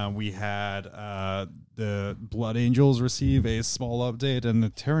 Man. We had the Blood Angels receive a small update, and the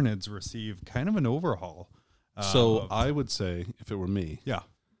Tyranids receive kind of an overhaul. So I would say, if it were me, Yeah.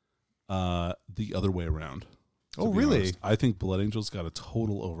 the other way around. to Oh, be really? honest. I think Blood Angels got a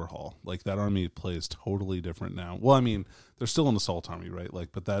total overhaul. Like, that army plays totally different now. Well, I mean, they're still an assault army, right? Like,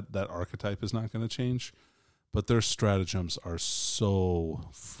 but that archetype is not going to change. But their stratagems are so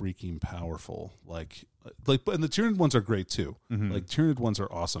freaking powerful. Like, and the Tyranid ones are great too. Mm-hmm. Like, Tyranid ones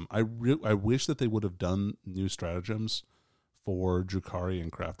are awesome. I wish that they would have done new stratagems for Drukhari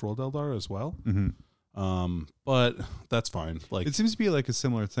and Craft World Eldar as well. Mm-hmm. But that's fine. Like, It seems to be like a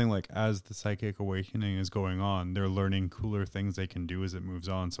similar thing. Like, as the Psychic Awakening is going on, they're learning cooler things they can do as it moves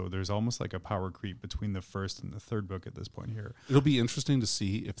on. So there's almost like a power creep between the first and the third book at this point here. it'll be interesting to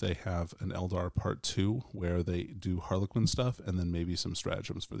see if they have an Eldar Part 2 where they do Harlequin stuff and then maybe some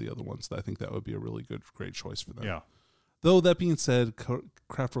stratagems for the other ones. I think that would be a really great choice for them. Yeah. Though, that being said,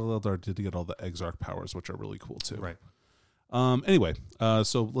 Craft World Eldar did get all the Exarch powers, which are really cool too. Right. Anyway,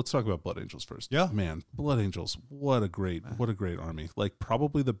 so let's talk about Blood Angels first. Yeah. Man, Blood Angels, what a great army. Like,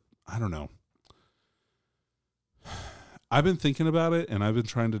 probably I don't know. I've been thinking about it, and I've been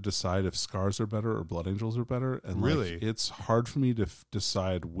trying to decide if Scars are better or Blood Angels are better. And Really? it's hard for me to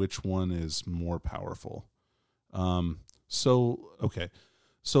decide which one is more powerful. So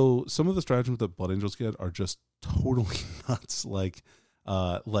some of the stratagems that Blood Angels get are just totally nuts. Like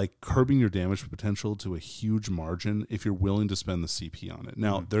curbing your damage potential to a huge margin if you're willing to spend the CP on it.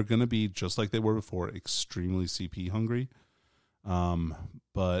 Now, they're going to be, just like they were before, extremely CP hungry.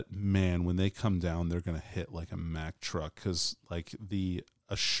 But man, when they come down, they're going to hit like a Mack truck, because like the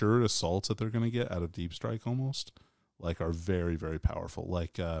assured assaults that they're going to get out of Deep Strike almost like are very, very powerful.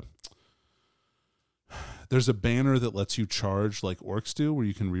 Like, there's a banner that lets you charge like Orcs do, where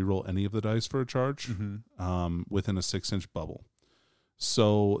you can reroll any of the dice for a charge within a 6-inch bubble.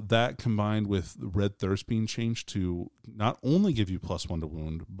 So that, combined with the Red Thirst being changed to not only give you +1 to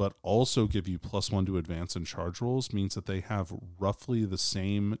wound, but also give you +1 to advance and charge rolls, means that they have roughly the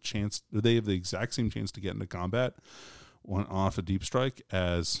same chance, or they have the exact same chance to get into combat off a Deep Strike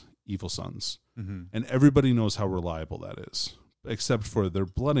as Evil Sons. Mm-hmm. And everybody knows how reliable that is, except for their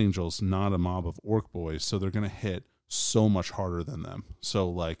Blood Angels, not a mob of Orc boys, so they're going to hit so much harder than them. So,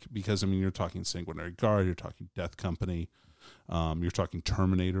 like, because, I mean, you're talking Sanguinary Guard, you're talking Death Company, you're talking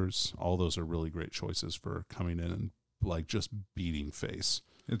Terminators. All those are really great choices for coming in and like just beating face.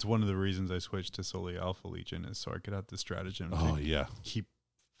 It's one of the reasons I switched to solely Alpha Legion is so I could have the stratagem to keep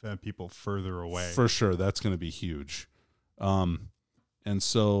people further away. For sure, that's going to be huge. And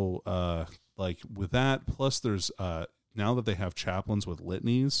so, like with that, plus there's now that they have chaplains with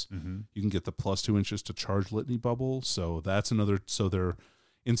litanies, you can get the +2 inches to charge litany bubble. So that's another. So they're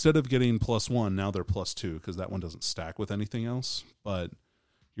instead of getting +1, now they're +2 because that one doesn't stack with anything else. But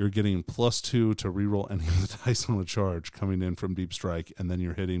you're getting +2 to reroll any of the dice on the charge coming in from Deep Strike, and then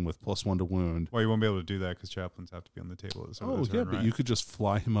you're hitting with +1 to wound. Well, you won't be able to do that because chaplains have to be on the table. But you could just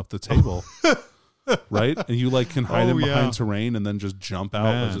fly him up the table, right? And you can hide him behind terrain and then just jump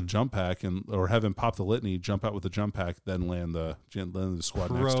out as a jump pack, or have him pop the litany, jump out with the jump pack, then land the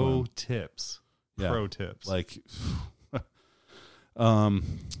squad next to him. Pro tips.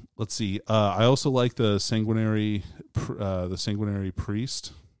 Let's see. I also like the sanguinary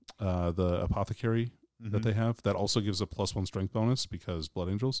priest, the apothecary that they have. That also gives a +1 strength bonus because blood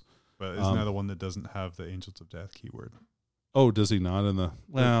angels. But isn't that the one that doesn't have the Angels of Death keyword? Oh, does he not in the?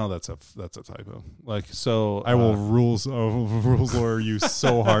 Well, that's a typo. I will rules lawyer you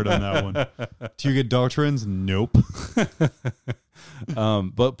so hard on that one. Do you get doctrines? Nope.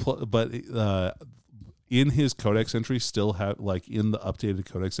 But in his codex entry, still have in the updated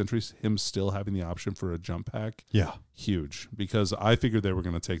codex entries, him still having the option for a jump pack. Yeah, huge, because I figured they were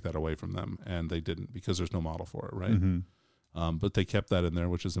going to take that away from them, and they didn't because there's no model for it, right? But they kept that in there,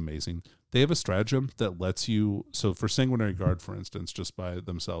 which is amazing. They have a stratagem that lets you. So for Sanguinary Guard, for instance, just by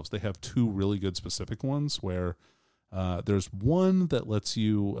themselves, they have 2 really good specific ones where there's one that lets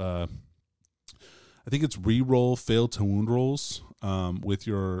you. I think it's re-roll failed to wound rolls with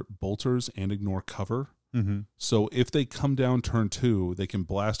your bolters and ignore cover. So if they come down turn 2, they can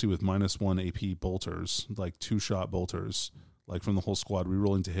blast you with -1 AP bolters, 2-shot bolters, from the whole squad,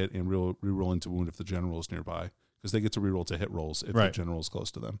 re-rolling to hit and re-rolling to wound if the general is nearby, because they get to re-roll to hit rolls if the general is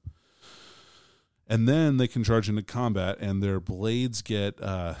close to them. And then they can charge into combat, and their blades get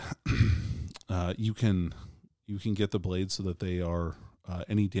you can get the blades so that they are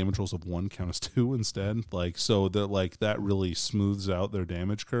any damage rolls of 1 count as 2 instead. So that that really smooths out their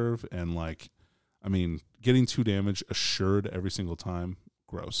damage curve, and getting 2 damage assured every single time,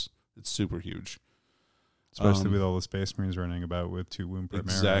 gross. It's super huge. Especially with all the Space Marines running about with 2 wound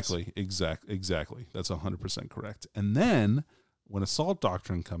primaries. Exactly. That's 100% correct. And then when Assault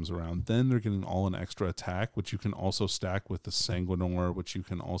Doctrine comes around, then they're getting all an extra attack, which you can also stack with the Sanguinor, which you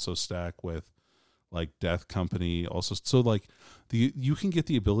can also stack with Death Company. Also, so you can get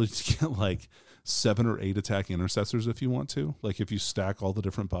the ability to get 7 or 8 attack intercessors if you want to. If you stack all the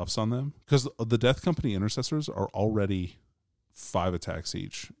different buffs on them, because the Death Company intercessors are already 5 attacks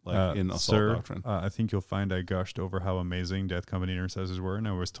each, in Assault Doctrine. I think you'll find I gushed over how amazing Death Company intercessors were, and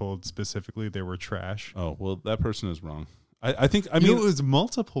I was told specifically they were trash. Oh, well, that person is wrong. I mean, it was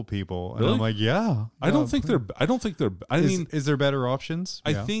multiple people, and really? I'm yeah. I don't think they're. Is there better options?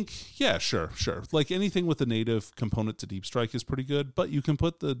 I think, sure. Anything with the native component to Deep Strike is pretty good, but you can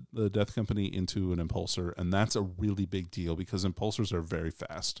put the Death Company into an Impulsor, and that's a really big deal because Impulsors are very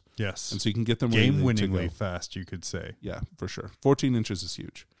fast. Yes, and so you can get them game-winningly fast. You could say, yeah, for sure. 14 inches is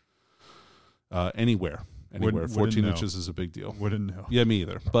huge. Anywhere. 14 inches is a big deal. Wouldn't know. Yeah, me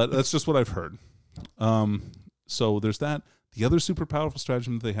either. But that's just what I've heard. So there's that. The other super powerful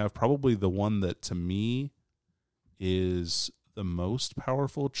stratagem that they have, probably the one that to me is the most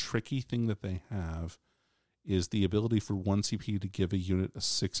powerful, tricky thing that they have, is the ability for 1 CP to give a unit a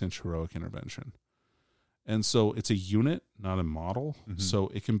 6-inch heroic intervention. And so it's a unit, not a model. So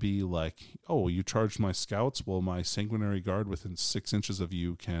it can be you charged my scouts, well, my Sanguinary Guard within 6 inches of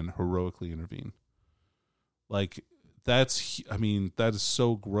you can heroically intervene. That is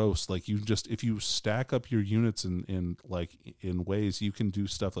so gross. If you stack up your units in ways, you can do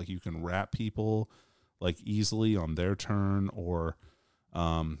stuff you can wrap people easily on their turn, or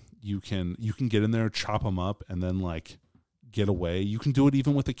you can get in there, chop them up, and then get away. You can do it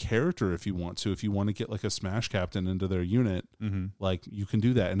even with a character if you want to. If you want to get a smash captain into their unit, you can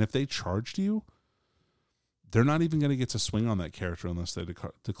do that. And if they charged you, they're not even going to get to swing on that character unless they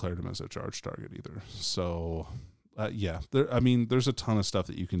declared him as a charge target either. So. There's a ton of stuff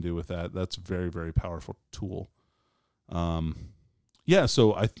that you can do with that. That's a very, very powerful tool. So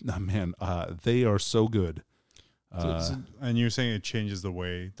they are so good. And you're saying it changes the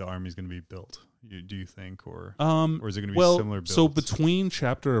way the army is going to be built. Do you think, or is it going to be similar builds? So between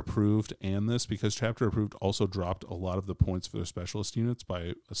Chapter Approved and this, because Chapter Approved also dropped a lot of the points for their specialist units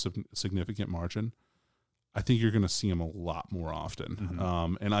by a significant margin, I think you're going to see them a lot more often.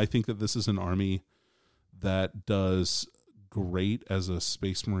 And I think that this is an army that does great as a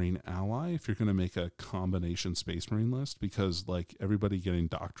Space Marine ally if you're going to make a combination Space Marine list, because like everybody getting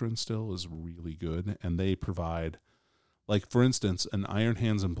Doctrine still is really good, and they provide, like for instance, an Iron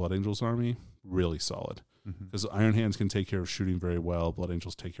Hands and Blood Angels army, really solid. Because Iron Hands can take care of shooting very well, Blood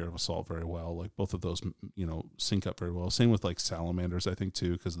Angels take care of assault very well. Like both of those, sync up very well. Same with like Salamanders, I think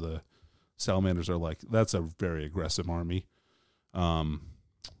too, because the Salamanders are like, that's a very aggressive army.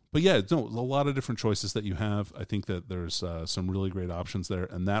 But yeah, no, a lot of different choices that you have. I think that there's some really great options there,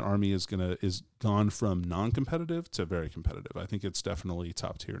 and that army is gone from non-competitive to very competitive. I think it's definitely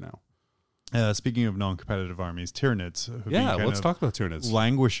top tier now. Speaking of non-competitive armies, Tyranids. Let's talk about Tyranids.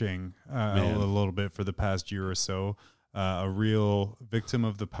 Languishing a little bit for the past year or so. A real victim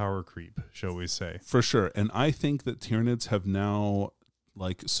of the power creep, shall we say. For sure. And I think that Tyranids have now,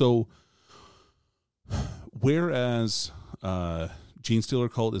 whereas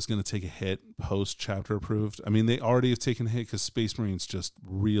Genestealer Cult is going to take a hit post-chapter approved. I mean, they already have taken a hit because Space Marines just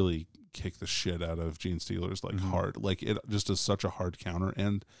really kick the shit out of Genestealers hard. Like, it just is such a hard counter,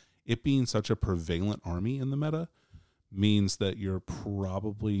 and it being such a prevalent army in the meta means that you're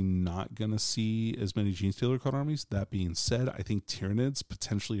probably not going to see as many Genestealer Cult armies. That being said, I think Tyranids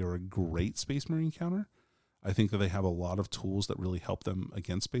potentially are a great Space Marine counter. I think that they have a lot of tools that really help them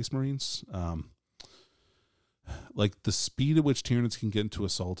against Space Marines. Like the speed at which Tyranids can get into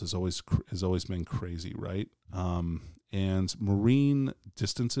assault has always been crazy, right? And Marine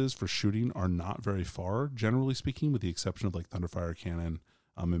distances for shooting are not very far, generally speaking, with the exception of like Thunderfire Cannon,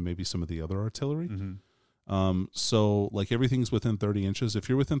 and maybe some of the other artillery. So like everything's within 30 inches. If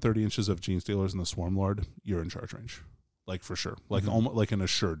you're within 30 inches of Genestealers and the Swarm Lord, you're in charge range, like for sure, like almost like an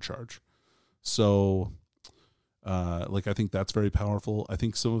assured charge. So, I think that's very powerful. I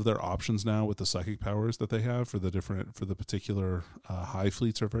think some of their options now with the psychic powers that they have for the particular high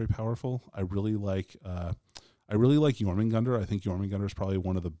fleets are very powerful. I really like Jormungandr. I think Jormungandr is probably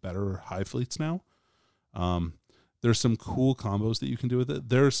one of the better high fleets now. There's some cool combos that you can do with it.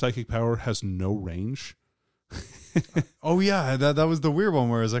 Their psychic power has no range. Oh yeah, that was the weird one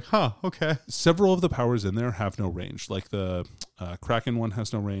where I was like, huh, okay. Several of the powers in there have no range. Like the Kraken one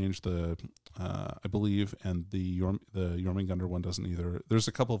has no range. I believe, and the Jormungandr one doesn't either. There's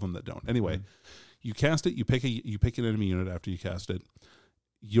a couple of them that don't. Anyway, you cast it. You pick an enemy unit after you cast it.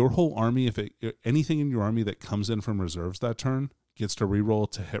 Your whole army, if anything in your army that comes in from reserves that turn, gets to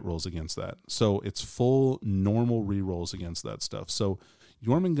reroll to hit rolls against that. So it's full normal rerolls against that stuff. So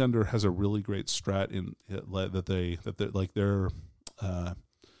Jormungandr has a really great strat in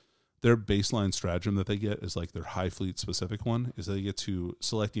their baseline stratagem that they get is like their high fleet specific one is they get to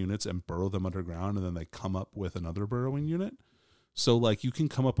select units and burrow them underground, and then they come up with another burrowing unit. So like you can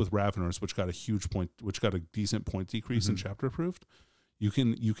come up with Raveners, which got a decent point decrease in chapter approved. You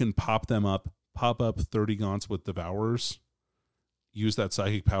can pop up 30 Gaunts with Devourers, use that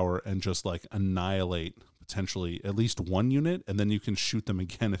psychic power and just like annihilate potentially at least one unit, and then you can shoot them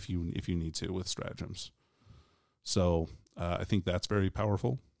again if you need to with stratagems. So I think that's very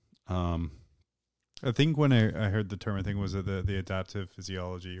powerful. I think when I heard the term, I think was the adaptive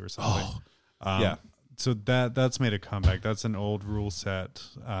physiology or something. Yeah. So that's made a comeback. That's an old rule set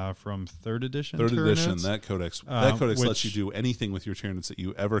from third edition. Third edition. Tyranids. That codex lets you do anything with your Tyranids that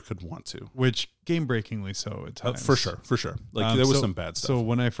you ever could want to. Which game breakingly so at times. For sure. Like there was some bad stuff. So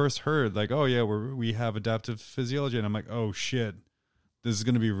when I first heard like, oh yeah, we have adaptive physiology, and I'm like, oh shit, this is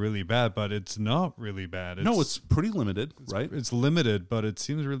going to be really bad, but it's not really bad. It's pretty limited, right? It's limited, but it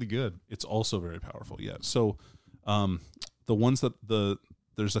seems really good. It's also very powerful. Yeah. So the ones that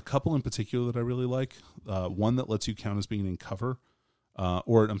there's a couple in particular that I really like. One that lets you count as being in cover,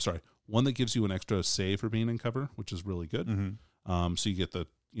 one that gives you an extra save for being in cover, which is really good. So you get the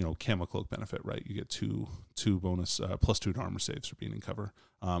Camo Cloak benefit, right? You get two bonus +2 to armor saves for being in cover.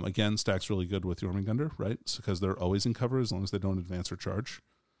 Again, stacks really good with Jormungandr, right? Because they're always in cover as long as they don't advance or charge.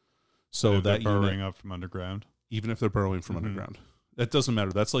 So that that burrowing unit, up from underground, even if they're burrowing from underground. That doesn't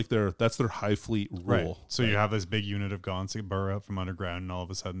matter. That's like their high fleet rule. Right. So you have this big unit of Gaunts that burrow up from underground, and all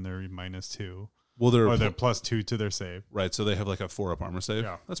of a sudden they're -2. Well, they're +2 to their save. Right. So they have like a 4-up armor save.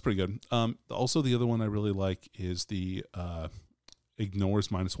 Yeah. That's pretty good. Also, the other one I really like is the ignores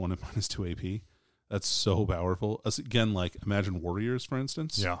 -1 and -2 AP. That's so powerful. Again, like imagine Warriors, for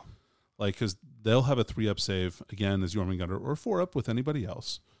instance. Yeah. Like, because they'll have a 3-up save again as Jormungandr or 4-up with anybody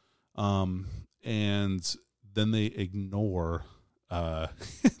else, and then they ignore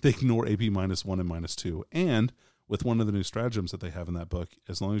AP -1 and -2, and with one of the new stratagems that they have in that book,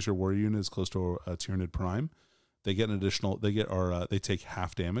 as long as your warrior unit is close to a Tyranid Prime, they get an additional. They take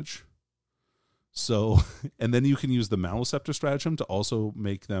half damage. So, and then you can use the Maleceptor stratagem to also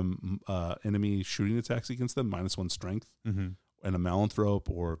make them enemy shooting attacks against them -1 strength, and a Malanthrope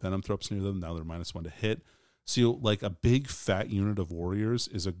or Venom Thropes near them. Now they're -1 to hit. So, like a big fat unit of warriors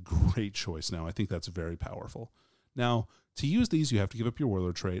is a great choice. Now, I think that's very powerful. Now, to use these, you have to give up your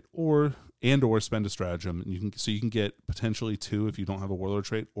Warlord trait, or spend a stratagem. And you can get potentially 2 if you don't have a Warlord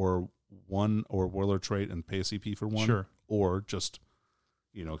trait, or 1 or Warlord trait and pay a CP for 1, Sure. or just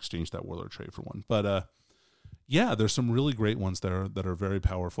exchange that Warlord trait for 1. But yeah, there's some really great ones there that are very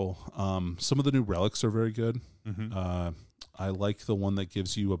powerful. Some of the new relics are very good. I like the one that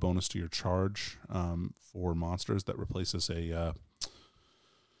gives you a bonus to your charge for monsters that replaces it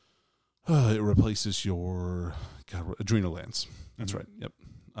replaces your Adrenal Glands. That's right. Yep.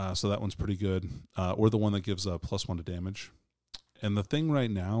 So that one's pretty good. Or the one that gives a +1 to damage. And the thing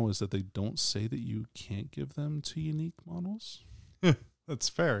right now is that they don't say that you can't give them to unique models. That's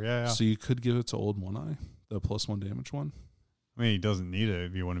fair. Yeah. So you could give it to Old One Eye, the +1 damage one. I mean, he doesn't need it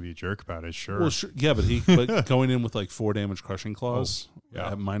if you want to be a jerk about it. Sure. Well, sure. Yeah, but going in with like 4 damage crushing claws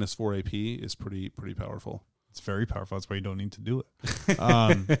yeah. at -4 AP is pretty powerful. It's very powerful. That's why you don't need to do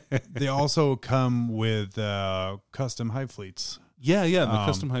it. They also come with custom hive fleets. Yeah, the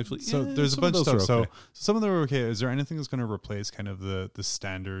custom hive fleet. So Yeah, there's a some bunch of those stuff. are okay. So some of them are okay. Is there anything that's going to replace kind of the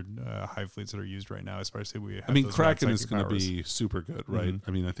standard hive fleets that are used right now? Especially I mean, Kraken is going to be super good, right?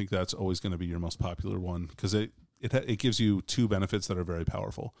 I mean, I think that's always going to be your most popular one because it gives you 2 benefits that are very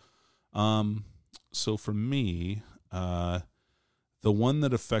powerful. So for me, the one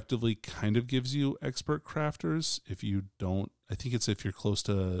that effectively kind of gives you expert crafters, if you don't, I think it's if you're close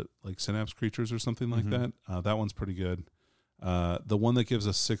to like synapse creatures or something like that. That one's pretty good. The one that gives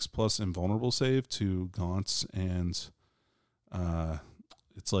a 6+ invulnerable save to Gaunts and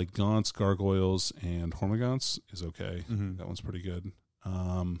it's like Gaunts, Gargoyles, and Hormagaunts is okay. That one's pretty good.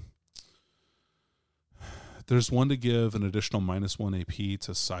 There's one to give an additional -1 AP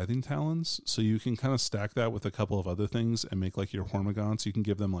to Scything Talons, so you can kind of stack that with a couple of other things and make like your Hormagaunts. You can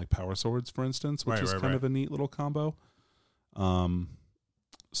give them like Power Swords, for instance, which is kind of a neat little combo.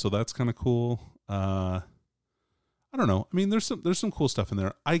 So that's kind of cool. I don't know. I mean, there's some cool stuff in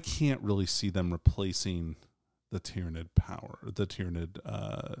there. I can't really see them replacing the Tyranid power, the Tyranid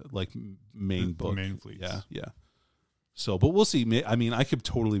like main book, main fleets. Yeah. So, but we'll see. I mean, I could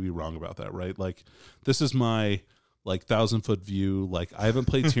totally be wrong about that, right? Like, this is my like 1,000-foot view. Like, I haven't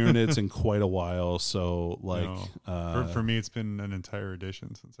played Tyranids in quite a while, so like, for me, it's been an entire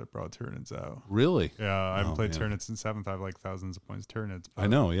edition since I brought Tyranids out. Really? Yeah, I haven't played Tyranids since 7th. I have like thousands of points Tyranids. I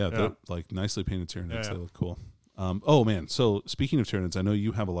know. Yeah, they're like nicely painted Tyranids. Yeah. They look cool. Oh man! So speaking of Tyranids, I know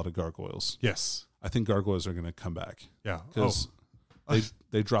you have a lot of Gargoyles. Yes. I think Gargoyles are going to come back. Yeah. Because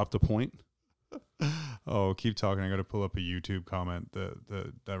they dropped a point. Oh, keep talking. I got to pull up a YouTube comment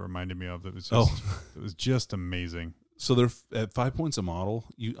that reminded me of. It was just amazing. So they're at 5 points a model.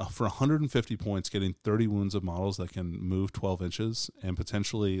 You for 150 points, getting 30 wounds of models that can move 12 inches and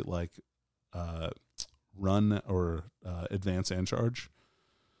potentially like run or advance and charge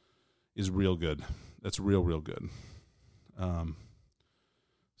is real good. That's real good.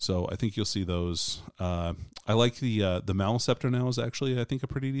 So I think you'll see those. I like the Maleceptor now is actually, I think, a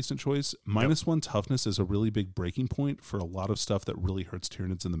pretty decent choice. -1 toughness is a really big breaking point for a lot of stuff that really hurts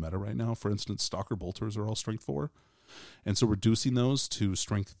Tyranids in the meta right now. For instance, Stalker Bolters are all strength 4. And so reducing those to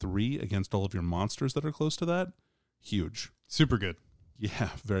strength 3 against all of your monsters that are close to that, huge. Super good.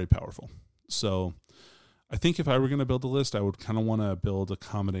 Yeah, very powerful. So I think if I were going to build a list, I would kind of want to build a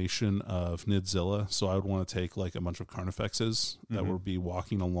combination of Nidzilla. So I would want to take like a bunch of Carnifexes that would be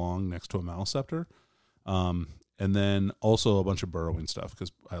walking along next to a Maleceptor. And then also a bunch of burrowing stuff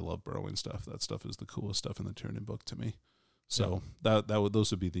because I love burrowing stuff. That stuff is the coolest stuff in the Tyranid book to me. So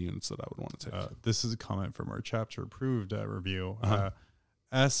those would be the units that I would want to take. This is a comment from our chapter approved review.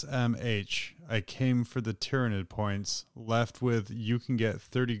 SMH, I came for the Tyranid points, left with you can get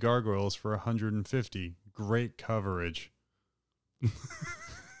 30 gargoyles for 150. Great coverage.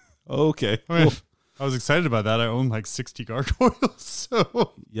 Okay. I mean, I was excited about that. I own like 60 gargoyles.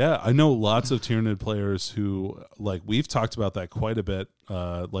 So yeah, I know lots of Tyranid players who like we've talked about that quite a bit,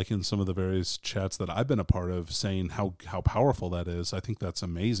 like in some of the various chats that I've been a part of, saying how powerful that is. I think that's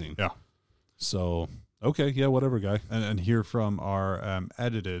amazing. Yeah. So okay, yeah, whatever, guy. And hear from our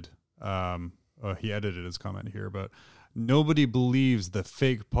edited. He edited his comment here, but nobody believes the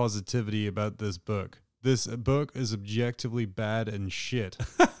fake positivity about this book. This book is objectively bad and shit.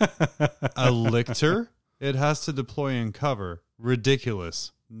 A lictor? It has to deploy and cover.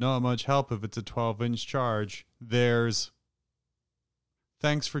 Ridiculous. Not much help if it's a 12-inch charge.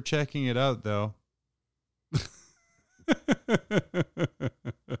 Thanks for checking it out, though.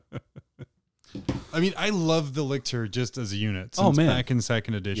 mean, I love the Lictor just as a unit. Oh, Since man. back in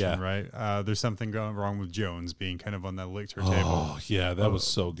second edition, Yeah. right? There's something going wrong with Jones being kind of on that Lictor table. Oh, yeah, that was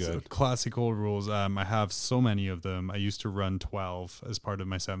so good. Classic old rules. I have so many of them. I used to run 12 as part of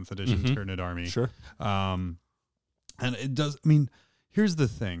my 7th edition Tyranid army. Sure. And it does, I mean, here's the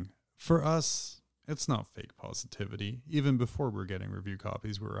thing. For us, it's not fake positivity. Even before we're getting review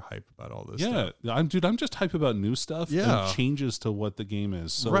copies, we were hype about all this stuff. Yeah, I'm just hype about new stuff Yeah. and changes to what the game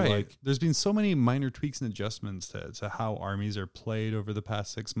is. So right. like, There's been so many minor tweaks and adjustments to how armies are played over the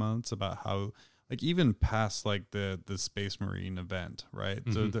past 6 months, about how, like, even past like the Space Marine event, right?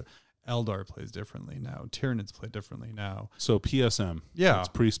 So the Eldar plays differently now. Tyranids play differently now. so PSM. Yeah. It's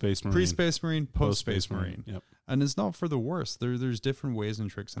pre-Space Marine. Pre-Space Marine, post-Space Marine. Yep. And it's not for the worse. There's different ways and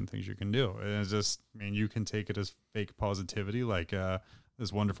tricks and things you can do. And it's just, I mean, you can take it as fake positivity, like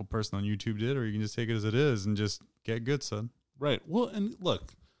this wonderful person on YouTube did, or you can just take it as it is and just get good, son. Right. Well, and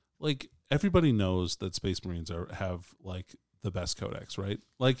look, like everybody knows that Space Marines have like the best codex, right?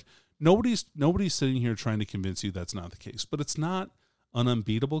 Like nobody's sitting here trying to convince you that's not the case, but it's not an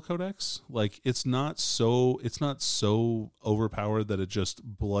unbeatable codex. Like it's not so overpowered that it just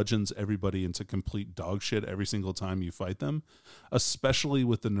bludgeons everybody into complete dog shit every single time you fight them, especially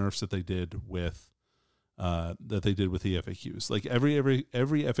with the nerfs that they did with the FAQs. Like every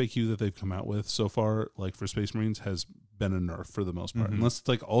FAQ that they've come out with so far, like for Space Marines, has been a nerf for the most part, unless it's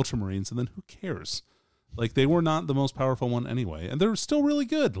like Ultramarines, and then who cares? Like they were not the most powerful one anyway, and they're still really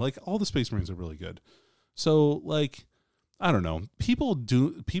good. Like all the Space Marines are really good. So like, I don't know. People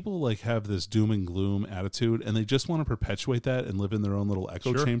like have this doom and gloom attitude, and they just want to perpetuate that and live in their own little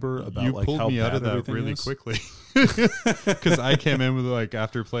echo chamber about you like pulled how me out bad of that everything really is. quickly, because I came in with like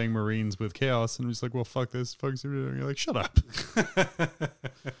after playing Marines with Chaos, and was like, "Well, fuck this, fuck Super." And you're like, "Shut up."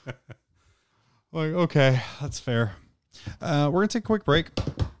 Like, okay, that's fair. We're gonna take a quick break.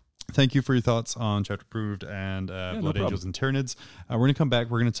 Thank you for your thoughts on Chapter Approved and no Blood problem. Angels and Tyranids. We're gonna come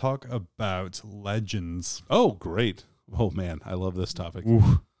back. We're gonna talk about Legends. Oh, great. Oh man, I love this topic.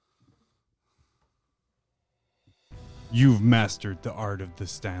 You've mastered the art of the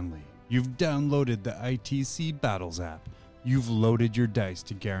Stanley. You've downloaded the ITC Battles app. You've loaded your dice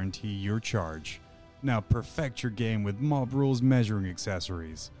to guarantee your charge. Now perfect your game with Mob Rules measuring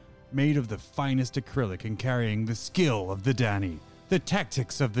accessories. Made of the finest acrylic and carrying the skill of the Danny, the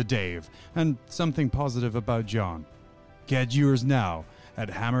tactics of the Dave, and something positive about John. Get yours now at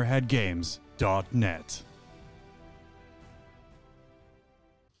hammerheadgames.net.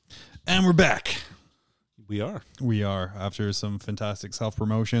 And we're back. We are. We are, after some fantastic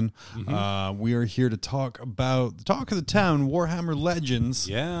self-promotion. We are here to talk about the talk of the town, Warhammer Legends.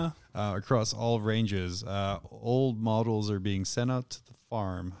 Yeah. Across all ranges. Old models are being sent out to the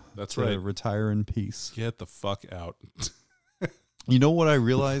farm. That's to right. retire in peace. Get the fuck out. You know what I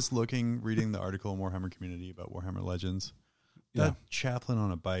realized reading the article in Warhammer Community about Warhammer Legends? That chaplain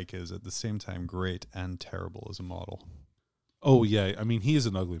on a bike is at the same time great and terrible as a model. Oh yeah. I mean, he is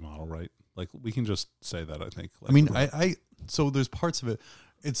an ugly model, right? Like we can just say that. I think. Like, I mean, I so there's parts of it.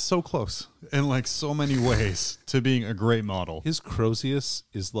 It's so close in like so many ways to being a great model. his Crozius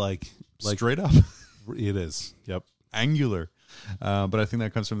is like Straight up it is. Yep. angular. But I think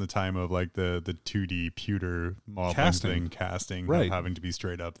that comes from the time of like the 2D pewter modeling casting Right. having to be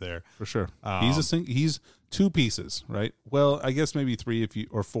straight up there. For sure. He's two pieces, right? Well, I guess maybe three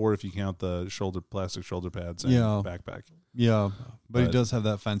or four if you count the plastic shoulder pads and backpack. Yeah, but he But- does have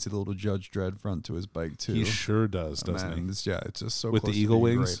that fancy little Judge Dredd front to his bike too. He sure does, doesn't Man, he? it's just so With the close to eagle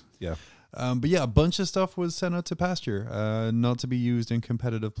being wings. great. Yeah. But yeah, a bunch of stuff was sent out to pasture, not to be used in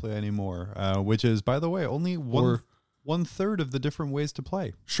competitive play anymore. Which is, by the way, only one third of the different ways to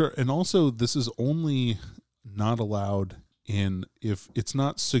play. Sure. And also this is only not allowed if it's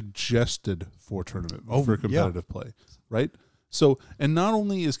not suggested for tournament for competitive play. Right? So, and not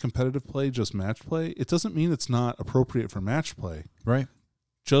only is competitive play just match play, it doesn't mean it's not appropriate for match play. Right.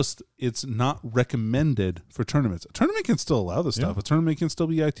 Just it's not recommended for tournaments. A tournament can still allow this stuff. A tournament can still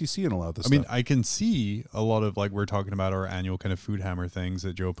be ITC and allow this stuff. I mean, I can see a lot of, like, we're talking about our annual kind of food hammer things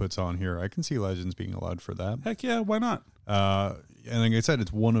that Joe puts on here. I can see Legends being allowed for that. Heck yeah, why not? And like I said,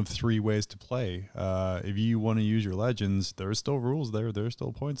 it's one of three ways to play. If you want to use your Legends, there's still rules there. There's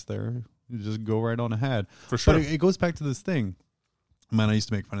still points there. You just go right on ahead. For sure. But it goes back to this thing. Man, I used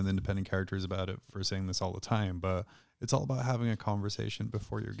to make fun of the independent characters about it for saying this all the time, but it's all about having a conversation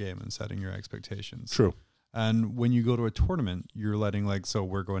before your game and setting your expectations. True. And when you go to a tournament, you're letting, like, so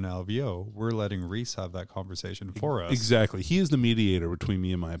we're going to LVO. We're letting Reese have that conversation for us. Exactly. He is the mediator between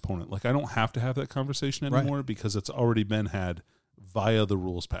me and my opponent. Like, I don't have to have that conversation anymore because it's already been had via the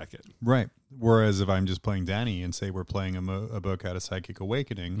rules packet. Right. Whereas if I'm just playing Danny and say we're playing a book out of Psychic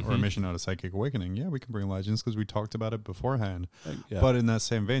Awakening or a mission out of Psychic Awakening, yeah, we can bring legends because we talked about it beforehand. Yeah. But in that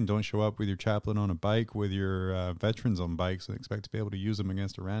same vein, don't show up with your chaplain on a bike, with your veterans on bikes, and expect to be able to use them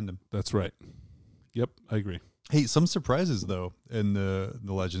against a random. That's right. Yep, I agree. Hey, some surprises though in the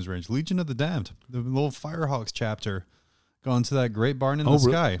Legends range. Legion of the Damned, the little Firehawks chapter, gone to that great barn in the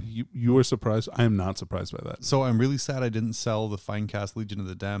sky. You were surprised? I am not surprised by that. So I'm really sad I didn't sell the Finecast Legion of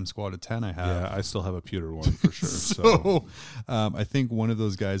the Damned squad of 10 I have. Yeah, I still have a pewter one for sure. So I think one of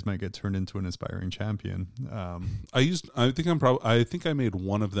those guys might get turned into an aspiring champion. I think I made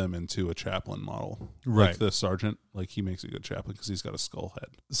one of them into a chaplain model. Right. Like the sergeant, like he makes a good chaplain because he's got a skull head.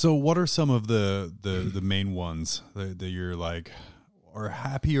 So what are some of the main ones that you're like, are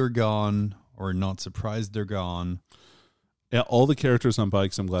happy or gone, or not surprised they're gone? Yeah, all the characters on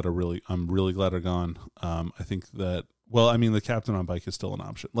bikes, I'm really glad are gone. I think that, well, I mean, the captain on bike is still an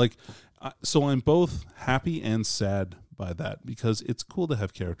option. Like, so I'm both happy and sad by that because it's cool to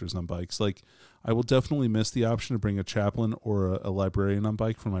have characters on bikes. Like, I will definitely miss the option to bring a chaplain or a librarian on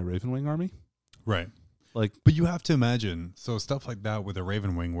bike for my Ravenwing army. Right. Like, but you have to imagine, so stuff like that with a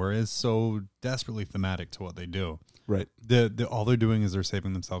Ravenwing, where it's so desperately thematic to what they do. Right. All they're doing is they're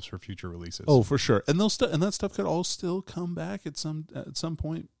saving themselves for future releases. Oh, for sure. And that stuff could all still come back at some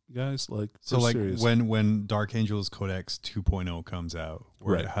point, guys. Like, so like serious. when Dark Angels Codex 2.0 comes out,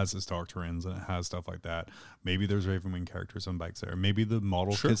 where Right. it has its doctrines and it has stuff like that, maybe there's Ravenwing characters on bikes there. Maybe the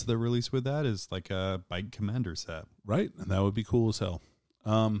model Sure. kits that release with that is like a bike commander set. Right. And that would be cool as hell.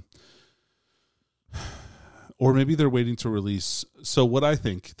 Or maybe they're waiting to release. So what I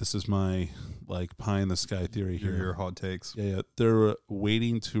think, this is my like pie in the sky theory here. Your hot takes. Yeah. They're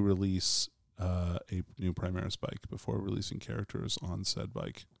waiting to release a new Primaris bike before releasing characters on said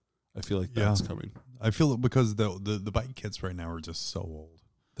bike. I feel like that's coming. I feel it because the bike kits right now are just so old.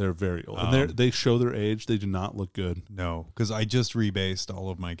 They're very old. And they show their age. They do not look good. No, because I just rebased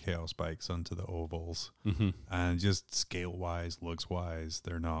all of my Chaos bikes onto the ovals. Mm-hmm. And just scale-wise, looks-wise,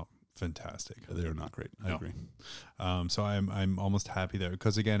 they're not fantastic. They're not great. I agree. So I'm almost happy there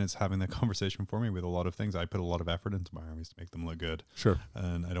because again, it's having that conversation for me with a lot of things. I put a lot of effort into my armies to make them look good. Sure.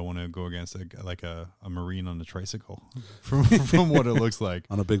 And I don't want to go against a Marine on a tricycle from what it looks like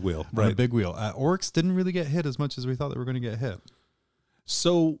On a big wheel. on a big wheel. Orcs didn't really get hit as much as we thought they were going to get hit.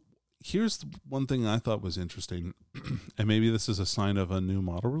 So here's one thing I thought was interesting, and maybe this is a sign of a new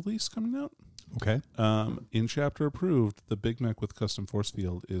model release coming out. Okay. In chapter approved, the Big Mech with custom force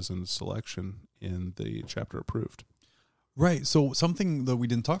field is in selection in the chapter approved. Right. So something that we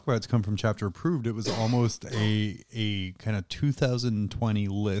didn't talk about to come from chapter approved, it was almost a kind of 2020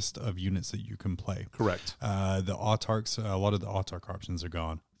 list of units that you can play. Correct. The autarchs, a lot of the autarch options are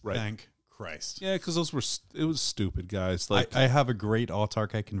gone. Right. Thank Christ. Yeah, because it was stupid, guys. Like I have a great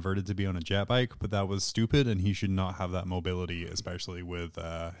autarch I converted to be on a jet bike, but that was stupid, and he should not have that mobility, especially with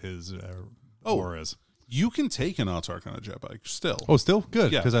his auras. you can take an autarch on a jet bike still. Oh, still?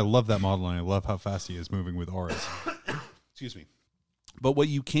 Good, Yeah. because I love that model, and I love how fast he is moving with auras. Excuse me. But what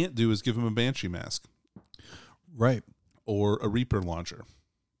you can't do is give him a Banshee mask Right. or a Reaper launcher.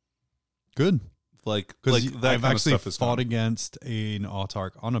 Good. Like Because that I've kind of actually stuff is fought fun. against an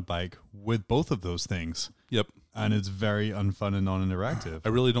autarch on a bike with both of those things, Yep. and it's very unfun and non-interactive. I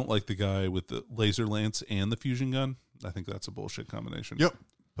really don't like the guy with the laser lance and the fusion gun. I think that's a bullshit combination. Yep.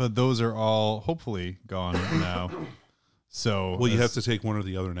 But those are all hopefully gone now. So Well, you have to take one or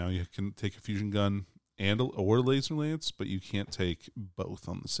the other now. You can take a fusion gun or laser lance, but you can't take both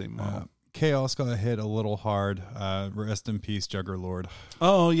on the same model. Chaos got hit a little hard. Rest in peace, Juggerlord.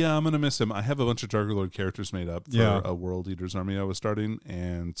 Oh, yeah, I'm going to miss him. I have a bunch of Juggerlord characters made up for Yeah. a World Eaters army I was starting,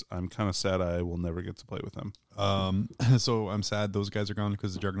 and I'm kind of sad I will never get to play with them. So I'm sad those guys are gone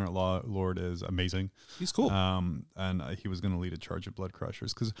because the Juggernaut Lord is amazing. He's cool. And he was going to lead a charge of Blood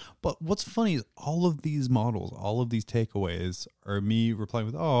Crushers. But what's funny is all of these models, all of these takeaways are me replying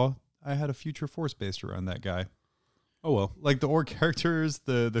with, oh, I had a future force based around that guy. Oh, well. Like the Orc characters,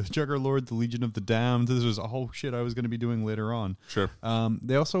 the Juggerlord, the Legion of the Damned. This was all shit I was going to be doing later on. Sure.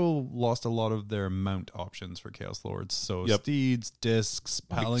 They also lost a lot of their mount options for Chaos Lords. So Yep. steeds, discs,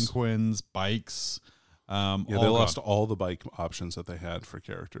 palanquins, bikes. Yeah, they all lost gone. all the bike options that they had for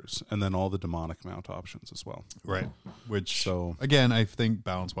characters, and then all the demonic mount options as well. Right. Which, So- again, I think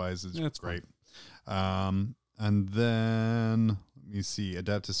balance-wise is Yeah, it's great. And then, let me see,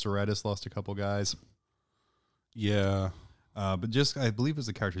 Adeptus Sororitas lost a couple guys. Yeah, But just, I believe it was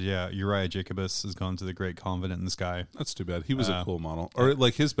the characters, yeah, Uriah Jacobus has gone to the Great Convent in the Sky. that's too bad. He was a cool model. Or,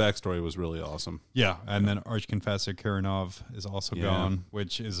 like, his backstory was really awesome. Yeah, and then Archconfessor Kirinov is also Yeah. gone,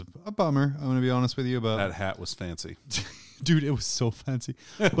 which is a bummer, I'm going to be honest with you, but That hat was fancy. Dude, it was so fancy.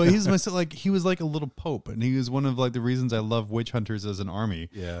 But he was like a little pope, and he was one of like the reasons I love witch hunters as an army.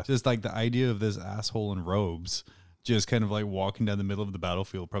 Yeah. Just like the idea of this asshole in robes just kind of like walking down the middle of the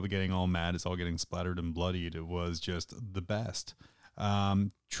battlefield, probably getting all mad, it's all getting splattered and bloodied. It was just the best.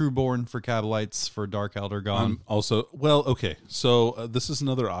 Trueborn for Kabalites for Dark Elder Also, well, okay. So this is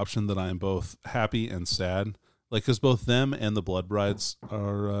another option that I am both happy and sad. Like, because both them and the Blood Brides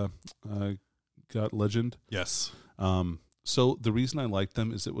are got legend. Yes. So the reason I liked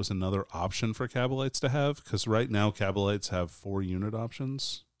them is it was another option for Kabalites to have, because right now Kabalites have 4 unit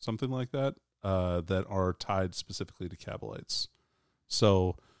options, something like that, that are tied specifically to Kabalites.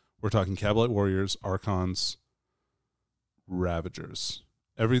 So we're talking Kabalite warriors, Archons, Ravagers.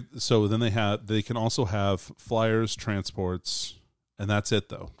 So then they can also have flyers, transports, and that's it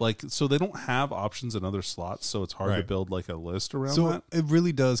though. Like, so they don't have options in other slots, so it's hard to build like a list around that. It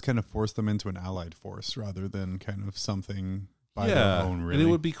really does kind of force them into an allied force rather than kind of something by their own, really. And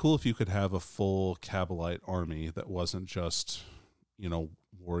it would be cool if you could have a full Kabalite army that wasn't just,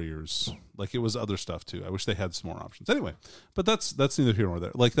 warriors. Like, it was other stuff too. I wish they had some more options. Anyway, but that's neither here nor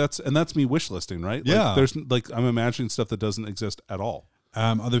there. Like, that's me wish listing, right? Yeah. Like, there's I'm imagining stuff that doesn't exist at all.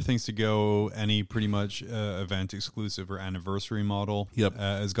 Other things to go, any pretty much event exclusive or anniversary model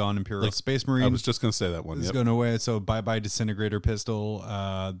is gone. Imperial Space Marine. I was just going to say that one. It's going away. So bye-bye Disintegrator Pistol.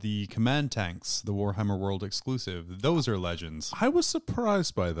 The Command Tanks, the Warhammer World exclusive. Those are legends. I was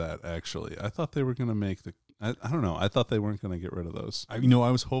surprised by that, actually. I thought they were going to make I don't know. I thought they weren't going to get rid of those. I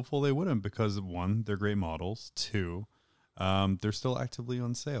was hopeful they wouldn't because, 1, they're great models. 2, they're still actively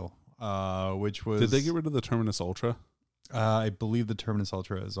on sale, which was... Did they get rid of the Terminus Ultra? I believe the Terminus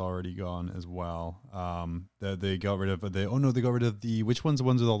Ultra is already gone as well. They got rid of they got rid of the, which one's the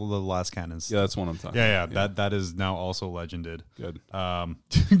ones with all the last cannons? Yeah, that's one I'm talking about. That is now also legended. Good.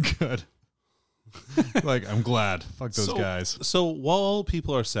 Good. Like, I'm glad. Fuck those guys. So while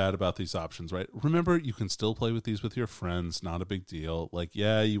people are sad about these options, right? Remember, you can still play with these with your friends. Not a big deal. Like,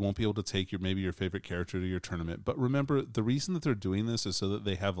 yeah, you won't be able to take maybe your favorite character to your tournament. But remember, the reason that they're doing this is so that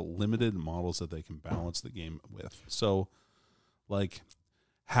they have limited models that they can balance the game with. So, like,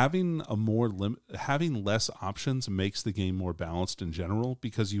 having having less options makes the game more balanced in general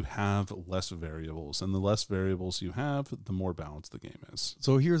because you have less variables, and the less variables you have, the more balanced the game is.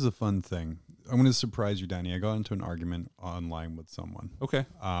 So here's a fun thing. I'm going to surprise you, Danny. I got into an argument online with someone. Okay.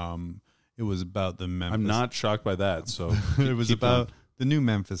 It was about the Memphis. I'm not shocked by that. So it was about the new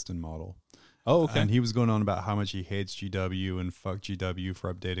Memphiston model. Oh, okay. And he was going on about how much he hates GW and fuck GW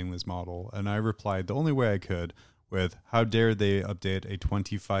for updating this model. And I replied the only way I could with, how dare they update a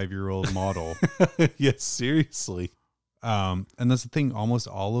 25-year-old model? Yes, seriously. And that's the thing. Almost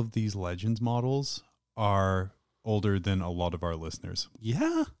all of these Legends models are older than a lot of our listeners.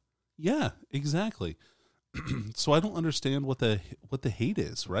 Yeah, exactly. So I don't understand what the hate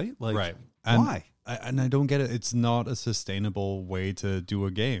is, right? Like, right. Why? I don't get it. It's not a sustainable way to do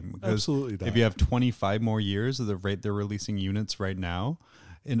a game. Absolutely not. If you have 25 more years at the rate they're releasing units right now,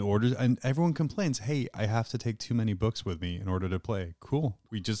 and everyone complains, hey, I have to take too many books with me in order to play. Cool.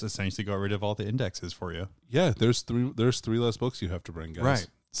 We just essentially got rid of all the indexes for you. Yeah, there's 3 less books you have to bring, guys. Right.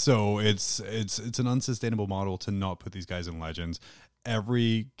 So it's an unsustainable model to not put these guys in Legends.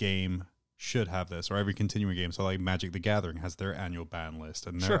 Every game should have this, or every continuing game. So like Magic the Gathering has their annual ban list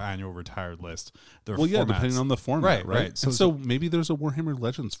and their annual retired list. Depending on the format, right? So maybe there's a Warhammer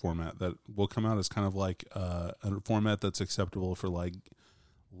Legends format that will come out as kind of like a format that's acceptable for like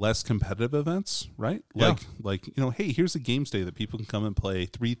less competitive events, right? Yeah. Like hey, here's a games day that people can come and play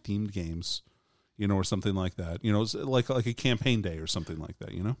 3 themed games, or something like that. It's like a campaign day or something like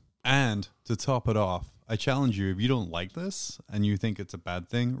that. And to top it off, I challenge you, if you don't like this and you think it's a bad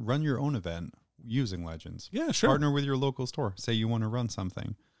thing, run your own event using Legends. Yeah, sure. Partner with your local store. Say you want to run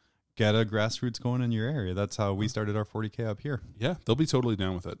something. Get a grassroots going in your area. That's how we started our 40K up here. Yeah, they'll be totally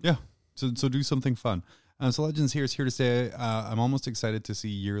down with it. Yeah. So do something fun. So Legends is here to stay. I'm almost excited to see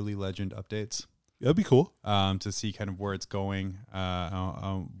yearly Legend updates. That'd be cool. To see kind of where it's going,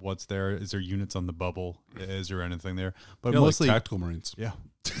 what's there. Is there units on the bubble? Is there anything there? But mostly like Tactical Marines. Yeah.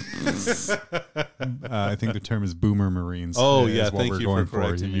 I think the term is Boomer Marines. Oh, is yeah. what Thank we're you going for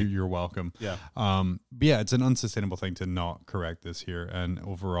correcting me. You're welcome. Yeah. But yeah, it's an unsustainable thing to not correct this here. And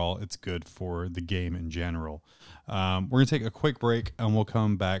overall, it's good for the game in general. We're going to take a quick break and we'll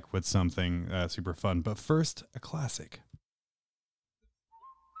come back with something super fun. But first, a classic.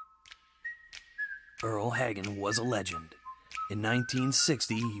 Earl Hagen was a legend. In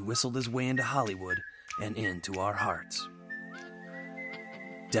 1960, he whistled his way into Hollywood and into our hearts.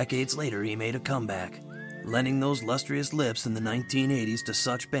 Decades later, he made a comeback, lending those lustrous lips in the 1980s to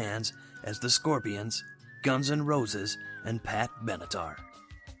such bands as the Scorpions Guns N' Roses, and Pat Benatar.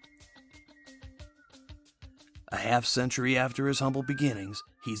 A half-century after his humble beginnings,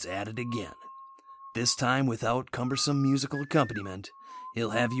 he's at it again. This time without cumbersome musical accompaniment, he'll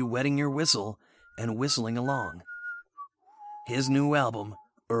have you wetting your whistle and whistling along. His new album,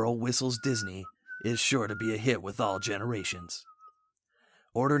 Earl Whistles Disney, is sure to be a hit with all generations.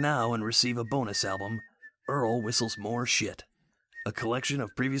 Order now and receive a bonus album, Earl Whistles More Shit, a collection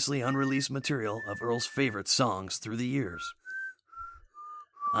of previously unreleased material of Earl's favorite songs through the years.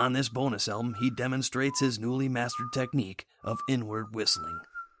 On this bonus album, he demonstrates his newly mastered technique of inward whistling.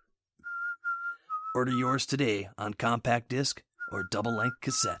 Order yours today on compact disc or double-length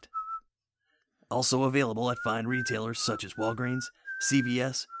cassette. Also available at fine retailers such as Walgreens,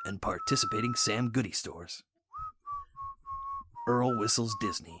 CVS, and participating Sam Goody stores. Earl Whistles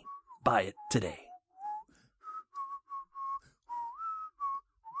Disney. Buy it today.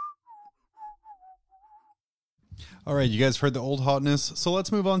 All right, you guys heard the old hotness, so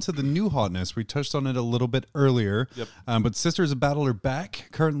let's move on to the new hotness. We touched on it a little bit earlier, but Sisters of Battle are back,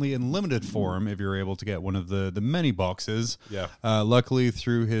 currently in limited form, if you're able to get one of the many boxes. Yeah. Luckily,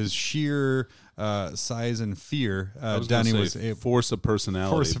 through his sheer size and fear, Danny was a force of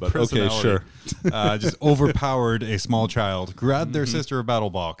personality. force of but personality. Okay, sure. Just overpowered a small child, grabbed their Sister of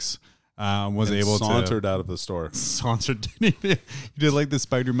Battle box, was And able sauntered to out of the store. sauntered. He did like the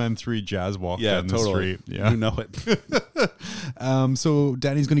Spider-Man 3 jazz walk down the totally. street. Yeah, You know it. So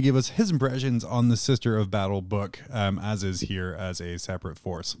Danny's going to give us his impressions on the Sister of Battle book, as is here as a separate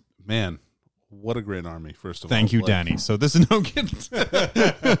force. Man, what a great army, first of all. Thank you, Like, Danny. So this is no good.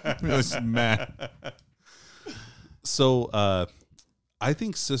 Man. So I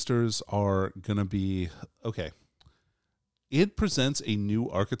think Sisters are going to be, okay. It presents a new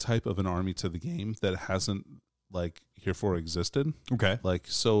archetype of an army to the game that hasn't, like, heretofore existed. Okay. Like,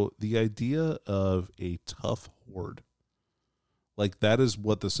 so the idea of a tough horde, like, that is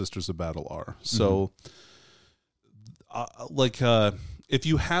what the Sisters of Battle are. So, if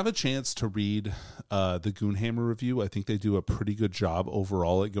you have a chance to read the Goonhammer review, I think they do a pretty good job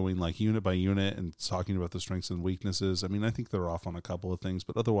overall at going, like, unit by unit and talking about the strengths and weaknesses. I mean, I think they're off on a couple of things,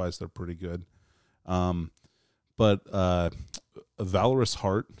 but otherwise they're pretty good. But a Valorous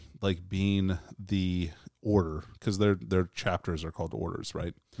Heart, like, being the order, because their chapters are called orders,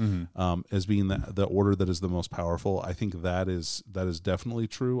 right? As being the order that is the most powerful, I think that is definitely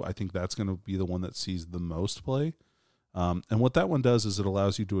true. I think that's going to be the one that sees the most play. And what that one does is it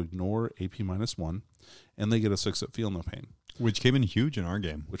allows you to ignore AP -1, and they get a 6 at Feel No Pain, Which came in huge in our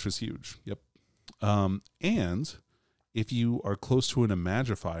game. which was huge. Yep. And if you are close to an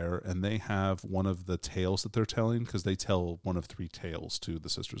Imagifier and they have one of the tales that they're telling, because they tell one of 3 tales to the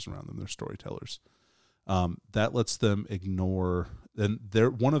sisters around them, they're storytellers, that lets them ignore, and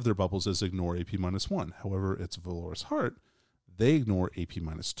one of their bubbles is ignore AP -1. However, it's Valorous Heart, they ignore AP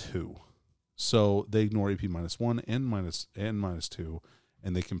 -2. So they ignore AP -1 and -2,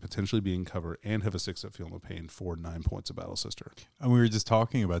 and they can potentially be in cover and have a 6 at Feel No Pain for 9 points of Battle Sister. And we were just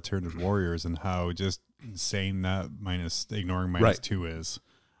talking about Tyranids Warriors and how just insane that ignoring -2 is,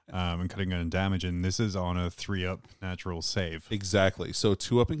 and cutting down damage. And this is on a 3-up natural save. Exactly. So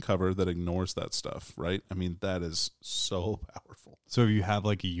 2 up in cover that ignores that stuff, right? I mean, that is so powerful. So if you have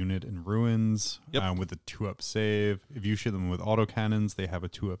like a unit in Ruins with a 2-up save, if you shoot them with autocannons, they have a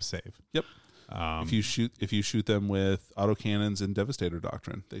 2-up save. Yep. If you shoot them with autocannons and Devastator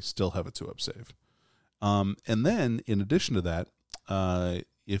Doctrine, they still have a 2-up save. And then in addition to that,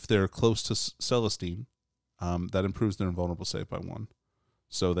 if they're close to Celestine, that improves their invulnerable save by 1.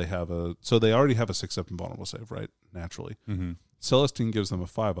 So they already have a 6-up invulnerable save, right? Naturally. Mm-hmm. Celestine gives them a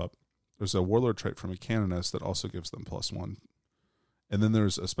 5-up. There's a Warlord trait from a Canoness that also gives them +1. And then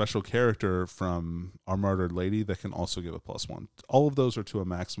there's a special character from our Martyred Lady that can also give a +1. All of those are to a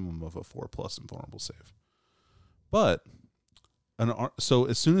maximum of a 4+ invulnerable save. But so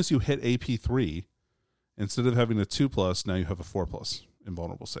as soon as you hit AP3, instead of having a 2+, now you have a 4+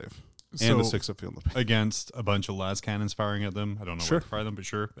 invulnerable save. And a 6 up Feel No Pain. Against a bunch of las cannons firing at them. I don't know Sure. where to fire them, but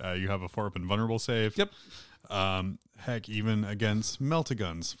sure. You have a 4-up invulnerable save. Yep. Heck, even against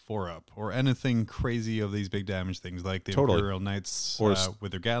Meltaguns 4-up or anything crazy of these big damage things like the Totally. Imperial Knights Or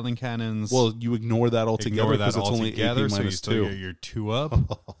with their Gatling cannons. Well, you ignore that altogether because it's only AP so you still -2. get your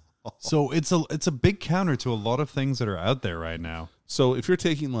 2-up. So it's a big counter to a lot of things that are out there right now. So if you're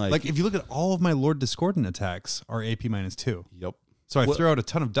taking Like if you look at all of my Lord Discordant attacks are AP -2. Yep. So I throw out a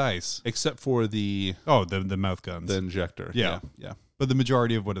ton of dice. Except for the Oh, the mouth guns. injector. Yeah. Yeah. But the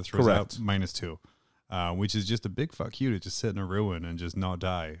majority of what it throws Correct. out -2. which is just a big fuck you to just sit in a ruin and just not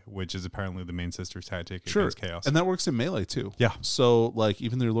die, which is apparently the main sister's tactic against chaos. And that works in melee too. Yeah. So like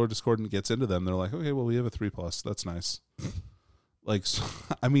even their Lord Discordant gets into them, they're like, okay, well we have a 3+. That's nice. Like, so,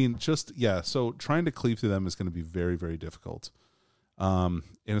 I mean, just so trying to cleave through them is going to be very, very difficult. And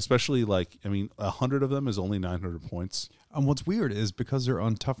especially 100 of them is only 900 points. And what's weird is because they're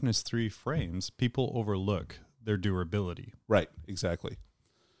on toughness 3 frames, people overlook their durability. Right, exactly.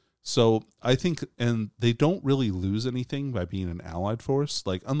 So I think, and they don't really lose anything by being an allied force.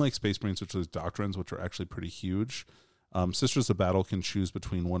 Like, unlike Space Marines, which is doctrines, which are actually pretty huge, Sisters of Battle can choose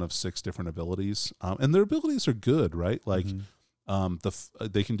between one of 6 different abilities. And their abilities are good, right? Like,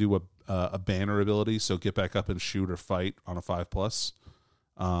 they can do a banner ability, so get back up and shoot or fight on a 5+.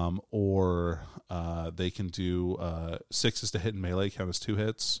 Or they can do 6 is to hit in melee, count as 2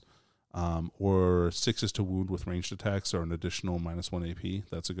 hits. Or 6 is to wound with ranged attacks, or an additional -1 AP.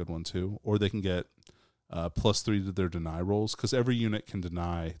 That's a good one too. Or they can get +3 to their deny rolls, because every unit can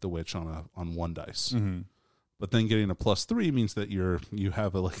deny the witch on 1 dice. Mm-hmm. But then getting a +3 means that you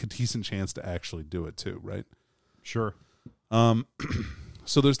have a decent chance to actually do it too, right? Sure.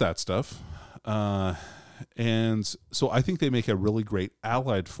 So there's that stuff. And so I think they make a really great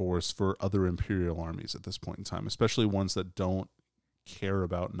allied force for other Imperial armies at this point in time, especially ones that don't care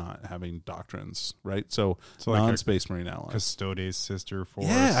about not having doctrines, right? So like non-Space Marine allies. Custodes sister force.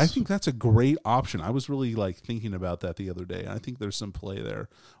 Yeah, I think that's a great option. I was really thinking about that the other day. I think there's some play there.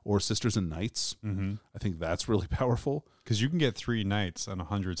 Or Sisters and Knights. Mm-hmm. I think that's really powerful. Because you can get 3 knights and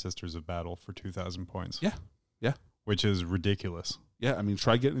 100 Sisters of Battle for 2,000 points. Yeah. Which is ridiculous. Yeah, I mean,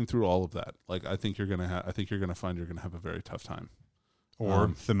 try getting through all of that. Like, I think you're gonna find you're gonna have a very tough time. Or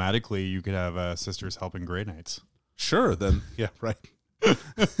thematically, you could have Sisters helping Grey Knights. Sure, then yeah, right.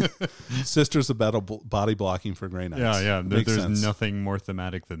 Sisters of Battle body blocking for Grey Knights. Yeah. Makes There's sense. nothing more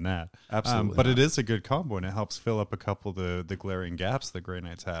thematic than that. Absolutely, but it is a good combo, and it helps fill up a couple of the glaring gaps that Grey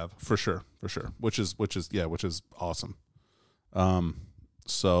Knights have. For sure. Which is awesome.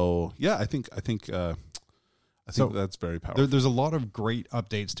 So yeah, I think that's very powerful. There's a lot of great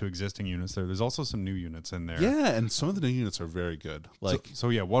updates to existing units there. There's also some new units in there. Yeah, and some of the new units are very good. Like, so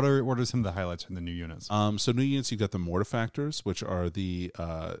what are some of the highlights from the new units? So new units, you got the Mortifactors, which are the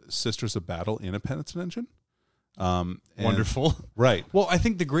Sisters of Battle in a Penitent Engine. Wonderful. Right. Well, I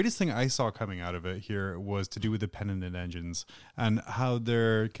think the greatest thing I saw coming out of it here was to do with the Penitent engines and how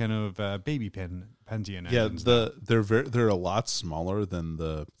they're kind of baby Pentian engines. Yeah, they're a lot smaller than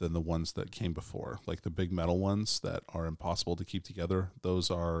the ones that came before. Like the big metal ones that are impossible to keep together.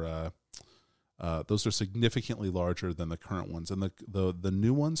 Those are significantly larger than the current ones, and the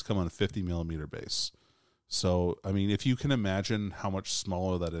new ones come on a 50 millimeter base. So, I mean, if you can imagine how much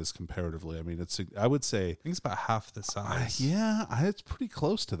smaller that is comparatively, I mean, I would say... I think it's about half the size. It's pretty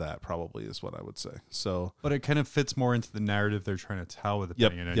close to that, probably, is what I would say. So, but it kind of fits more into the narrative they're trying to tell with the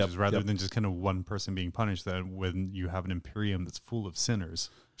Pentian engines, rather than just kind of one person being punished, that when you have an Imperium that's full of sinners.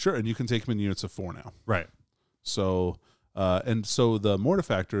 Sure, and you can take them in units of 4 now. Right. So, so the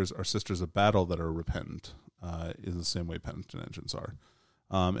Mortifactors are Sisters of Battle that are repentant, in the same way Penitent engines are.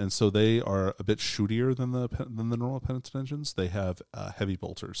 And so they are a bit shootier than the normal Penitent engines. They have heavy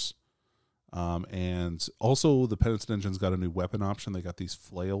bolters. And also the Penitent engines got a new weapon option. They got these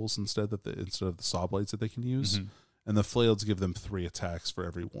flails instead of the saw blades that they can use. Mm-hmm. And the flails give them 3 attacks for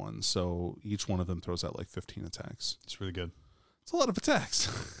every one. So each one of them throws out 15 attacks. It's really good. It's a lot of attacks.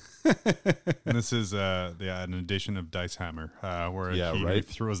 And this is an edition of Dice Hammer, where he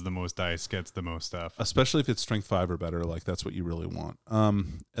throws the most dice, gets the most stuff. Especially if it's strength 5 or better, that's what you really want.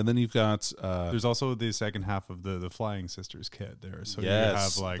 And then you've got there's also the second half of the Flying Sisters kit there. So you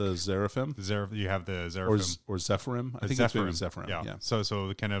have the Seraphim. You have the Seraphim or Zephyrim. I think Zephyrim. it's Zephyrim. Yeah.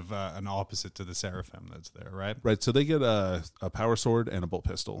 So kind of an opposite to the Seraphim that's there, right? Right. So they get a power sword and a bolt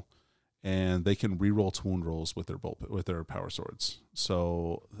pistol. And they can reroll to wound rolls with their power swords.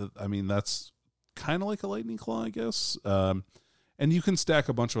 So, I mean, that's kind of like a lightning claw, I guess. And you can stack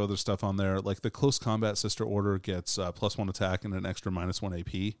a bunch of other stuff on there. Like the Close Combat Sister Order gets +1 attack and an extra -1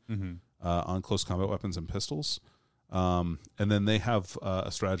 AP on close combat weapons and pistols. And then they have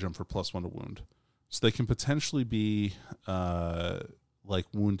a stratagem for +1 to wound. So they can potentially be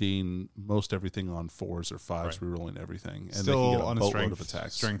wounding most everything on 4s or 5s, rerolling everything, and still they can get on a a boatload of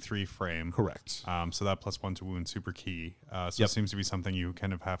attacks. strength 3 frame. Correct. So that +1 to wound, super key. So it seems to be something you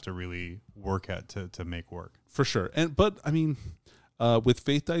kind of have to really work at to make work. For sure. But I mean, with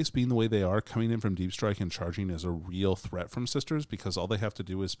Faith Dice being the way they are, coming in from Deep Strike and charging is a real threat from Sisters, because all they have to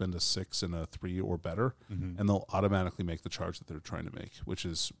do is spend a 6 and a 3 or better, and they'll automatically make the charge that they're trying to make, which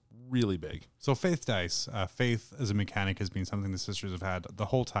is really big. So Faith dice, Faith as a mechanic has been something the sisters have had the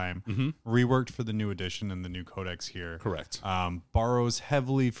whole time. Reworked for the new edition and the new codex here. Correct. Borrows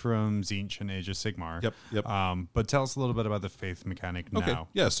heavily from Tzeentch and Age of Sigmar. Yep. But tell us a little bit about the Faith mechanic now.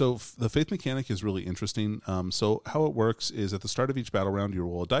 Yeah, so the Faith mechanic is really interesting. So how it works is at the start of each battle round, you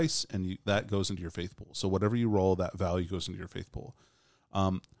roll a dice, and that goes into your Faith pool. So whatever you roll, that value goes into your Faith pool.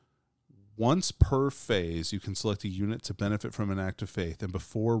 Once per phase, you can select a unit to benefit from an act of faith, and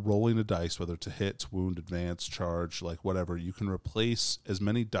before rolling a dice, whether to hit, wound, advance, charge, like whatever, you can replace as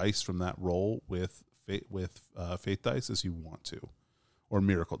many dice from that roll with faith dice as you want to, or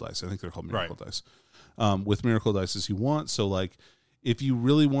miracle dice. I think they're called miracle dice. With miracle dice as you want. So, like, if you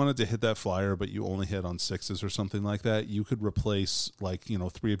really wanted to hit that flyer, but you only hit on 6s or something like that, you could replace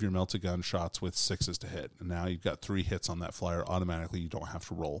 3 of your melted gun shots with 6s to hit. And now you've got 3 hits on that flyer automatically. You don't have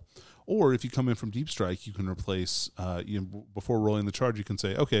to roll. Or if you come in from deep strike, you can replace, before rolling the charge, you can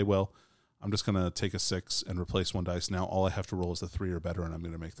say, okay, well, I'm just going to take a 6 and replace 1 dice. Now all I have to roll is a 3 or better, and I'm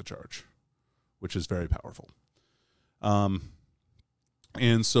going to make the charge, which is very powerful.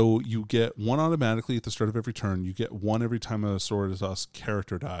 And so you get 1 automatically at the start of every turn. You get 1 every time a Sword of Us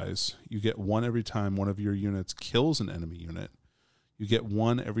character dies. You get 1 every time one of your units kills an enemy unit. You get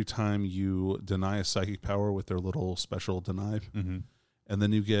 1 every time you deny a psychic power with their little special deny. Mm-hmm. And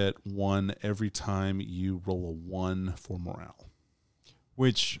then you get 1 every time you roll a 1 for morale.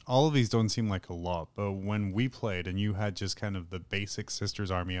 Which all of these don't seem like a lot, but when we played and you had just kind of the basic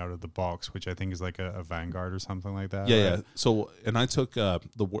Sisters army out of the box, which I think is like a Vanguard or something like that. Yeah, right? yeah. So, and I took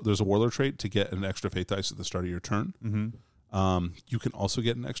there's a Warlord trait to get an extra faith dice at the start of your turn. Mm-hmm. You can also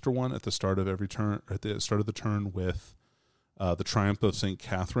get an extra one at the start of every turn, at the start of the turn with the Triumph of St.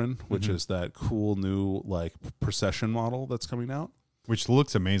 Catherine, which is that cool new procession model that's coming out. Which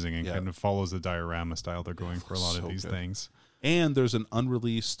looks amazing and kind of follows the diorama style they're going for a lot of these things. And there's an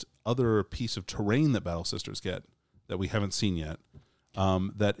unreleased other piece of terrain that Battle Sisters get that we haven't seen yet.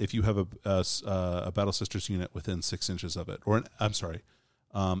 That if you have a Battle Sisters unit within 6 inches of it, or a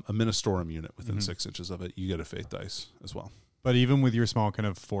Ministorum unit within 6 inches of it, you get a faith dice as well. But even with your small kind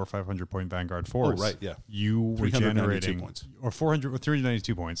of 400 or 500 point Vanguard force, you were generating points. Or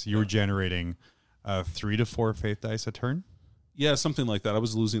 392 points. You were generating 3 to 4 faith dice a turn. Yeah, something like that. I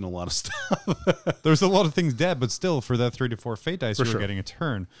was losing a lot of stuff. There's a lot of things dead, but still, for that 3 to 4 fate dice, you were sure. getting a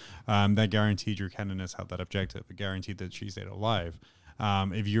turn. That guaranteed your Canoness had that objective. It guaranteed that she stayed alive.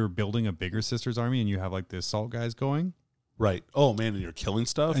 If you're building a bigger Sisters army and you have the assault guys going, right? Oh man, and you're killing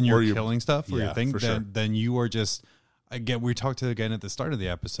stuff, and you're killing stuff, or yeah, your thing, sure. then you are just. Again, we talked again at the start of the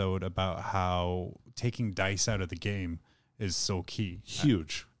episode about how taking dice out of the game is so key,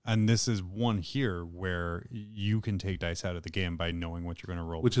 huge. And this is one here where you can take dice out of the game by knowing what you're going to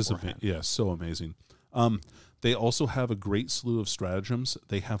roll. Which is, so amazing. They also have a great slew of stratagems.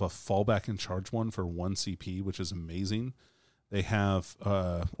 They have a fallback and charge one for 1 CP, which is amazing. They have,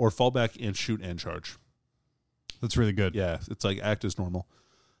 or fallback and shoot and charge. That's really good. Yeah, it's like act as normal.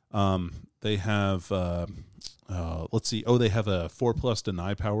 They have, let's see. Oh, they have a 4+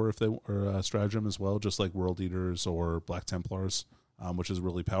 deny power or stratagem as well, just like World Eaters or Black Templars. Which is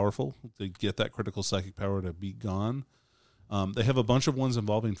really powerful to get that critical psychic power to be gone. They have a bunch of ones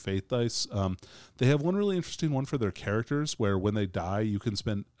involving faith dice. They have one really interesting one for their characters where when they die, you can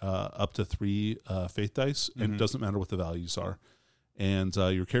spend up to 3 faith dice, and it doesn't matter what the values are. And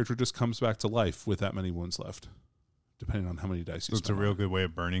your character just comes back to life with that many wounds left, depending on how many dice you spend. It's a real good way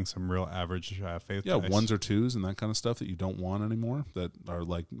of burning some real average faith dice. Yeah, 1s or 2s and that kind of stuff that you don't want anymore that are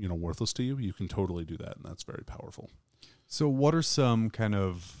worthless to you. You can totally do that, and that's very powerful. So what are some kind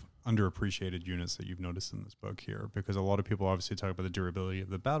of underappreciated units that you've noticed in this book here? Because a lot of people obviously talk about the durability of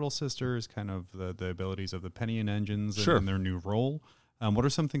the Battle Sisters, kind of the abilities of the Penion engines and their new role. What are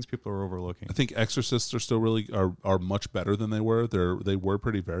some things people are overlooking? I think Exorcists are still really are much better than they were. They were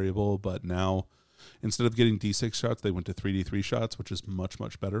pretty variable, but now instead of getting D6 shots, they went to 3D3 shots, which is much,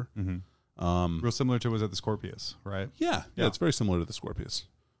 much better. Mm-hmm. Real similar to was at the Scorpius, right? Yeah, it's very similar to the Scorpius.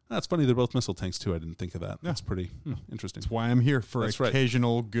 That's funny. They're both missile tanks, too. I didn't think of that. That's pretty interesting. That's why I'm here for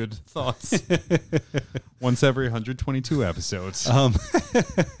occasional good thoughts. Once every 122 episodes.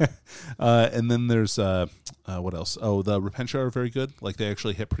 And then there's, what else? Oh, the Repentia are very good. They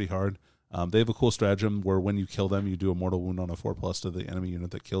actually hit pretty hard. They have a cool stratagem where when you kill them, you do a mortal wound on a 4+ to the enemy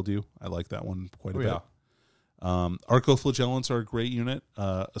unit that killed you. I like that one quite a bit. Arcoflagellants are a great unit,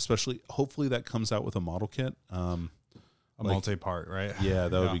 especially, hopefully that comes out with a model kit. A multi-part, right? Yeah,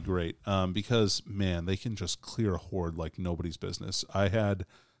 that would be great. Because, man, they can just clear a horde like nobody's business. I had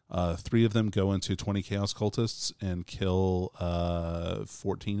 3 of them go into 20 Chaos Cultists and kill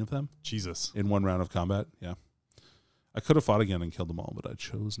 14 of them. Jesus. In one round of combat, yeah. I could have fought again and killed them all, but I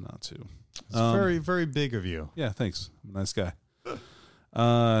chose not to. It's very, very big of you. Yeah, thanks. I'm a nice guy.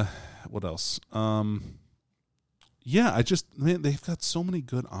 What else? Yeah, they've got so many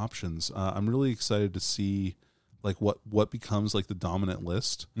good options. I'm really excited to see like what becomes like the dominant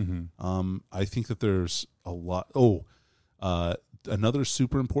list. I think that there's a lot. Another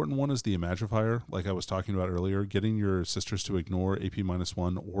super important one is the Imagifier. Like I was talking about earlier, getting your sisters to ignore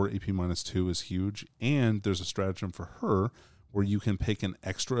AP-1 or AP-2 is huge. And there's a stratagem for her where you can pick an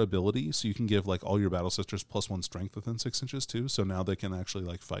extra ability, so you can give like all your battle sisters +1 strength within 6 inches too. So now they can actually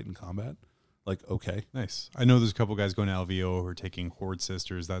like fight in combat. Like, okay. Nice. I know there's a couple guys going to LVO who are taking Horde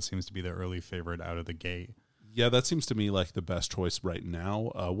Sisters. That seems to be the early favorite out of the gate. Yeah, that seems to me like the best choice right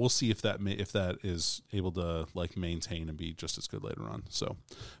now. We'll see if that is able to like maintain and be just as good later on. So,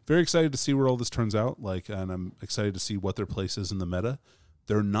 very excited to see where all this turns out. Like, and I'm excited to see what their place is in the meta.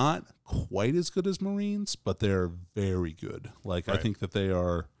 They're not quite as good as Marines, but they're very good. Like, right. I think that they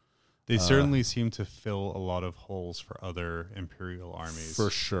are. They certainly seem to fill a lot of holes for other Imperial armies. For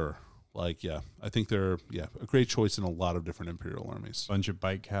sure. Like, yeah, I think they're a great choice in a lot of different Imperial armies. Bunch of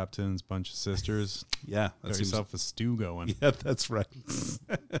bike captains, bunch of sisters. Yeah, got yourself a stew going. Yeah, that's right.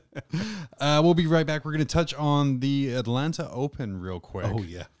 We'll be right back. We're going to touch on the Atlanta Open real quick. Oh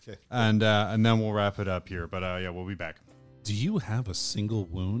yeah, okay. And then we'll wrap it up here. But yeah, we'll be back. Do you have a single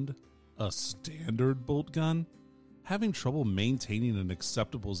wound? A standard bolt gun? Having trouble maintaining an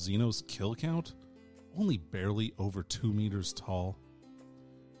acceptable Xenos kill count? Only barely over 2 meters tall?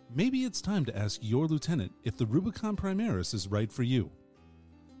 Maybe it's time to ask your lieutenant if the Rubicon Primaris is right for you.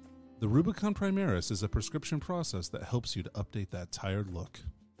 The Rubicon Primaris is a prescription process that helps you to update that tired look.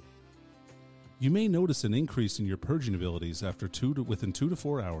 You may notice an increase in your purging abilities within 2 to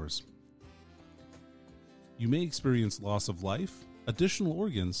 4 hours. You may experience loss of life, additional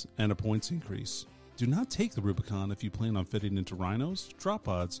organs, and a points increase. Do not take the Rubicon if you plan on fitting into rhinos, drop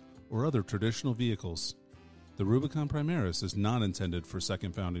pods, or other traditional vehicles. The Rubicon Primaris is not intended for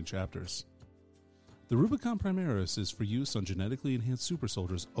second founding chapters. The Rubicon Primaris is for use on genetically enhanced super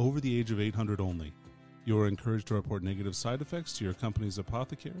soldiers over the age of 800 only. You are encouraged to report negative side effects to your company's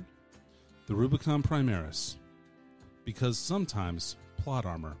apothecary. The Rubicon Primaris. Because sometimes plot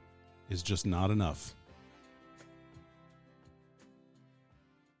armor is just not enough.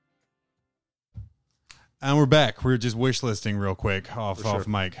 And we're back. We're just wish listing real quick off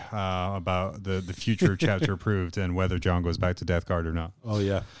mic about the future chapter approved and whether John goes back to Death Guard or not. Oh,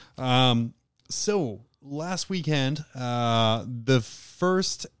 yeah. So last weekend, the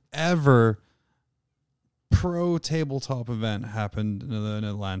first ever pro tabletop event happened in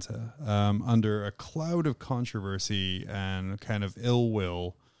Atlanta under a cloud of controversy and kind of ill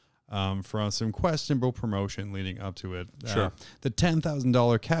will from some questionable promotion leading up to it. Sure. The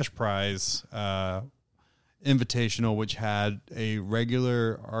 $10,000 cash prize invitational, which had a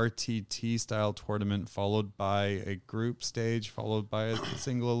regular RTT style tournament followed by a group stage followed by a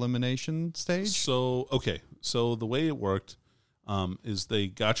single elimination stage. So the way it worked is they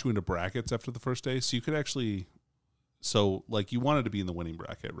got you into brackets after the first day, so you could actually, you wanted to be in the winning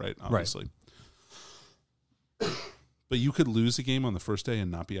bracket, right? Obviously. Right. But you could lose a game on the first day and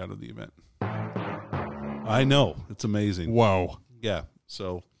not be out of the event. I know, it's amazing. Whoa. Yeah.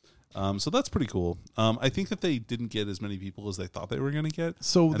 So that's pretty cool. I think that they didn't get as many people as they thought they were going to get.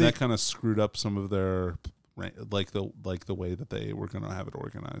 So that kind of screwed up some of their the way that they were going to have it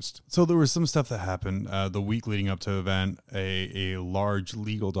organized. So there was some stuff that happened the week leading up to the event. A large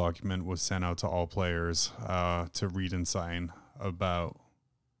legal document was sent out to all players to read and sign about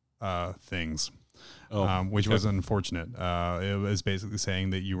things. Which was unfortunate. It was basically saying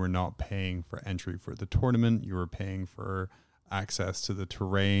that you were not paying for entry for the tournament. You were paying for access to the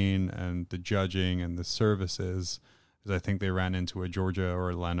terrain and the judging and the services, because I think they ran into a Georgia or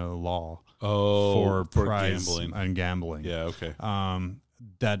Atlanta law for prize gambling and gambling. Yeah, okay.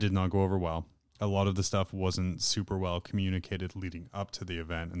 That did not go over well. A lot of the stuff wasn't super well communicated leading up to the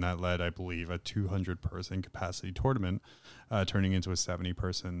event, and that led, I believe, a 200-person capacity tournament turning into a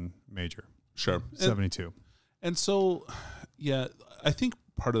 70-person major. Sure. 72. And so, yeah, I think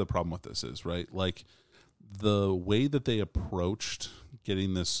part of the problem with this is, right, like, the way that they approached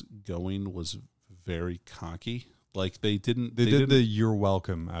getting this going was very cocky. Like they did the "you're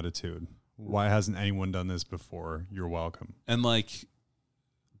welcome" attitude. Why hasn't anyone done this before? You're welcome. And like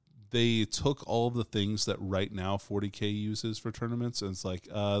they took all of the things that right now 40K uses for tournaments, and it's like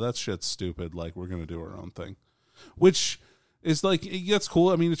that shit's stupid. Like we're gonna do our own thing, which is like that's cool.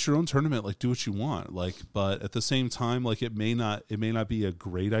 I mean, it's your own tournament. Like do what you want. Like, but at the same time, like it may not be a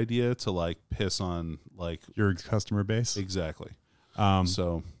great idea to like piss on like your customer base. Exactly.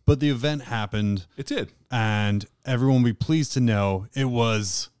 But the event happened. It did. And everyone will be pleased to know it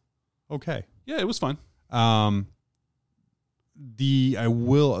was okay. Yeah, it was fun. The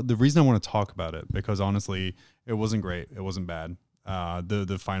reason I want to talk about it, because honestly, it wasn't great. It wasn't bad.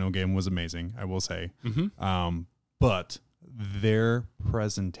 The final game was amazing, I will say. Mm-hmm. But their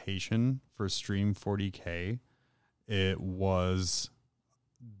presentation for Stream 40K, it was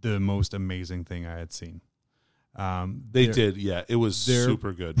the most amazing thing I had seen. They did, yeah. It was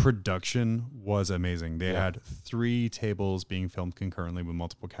super good. Production was amazing. They had 3 tables being filmed concurrently with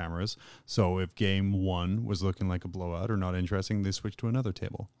multiple cameras. So if game 1 was looking like a blowout or not interesting, they switched to another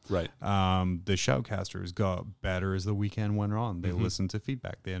table. Right. The shoutcasters got better as the weekend went on. They listened to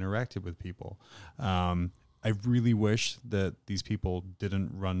feedback. They interacted with people. I really wish that these people didn't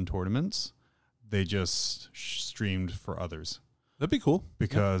run tournaments. They just streamed for others. That'd be cool.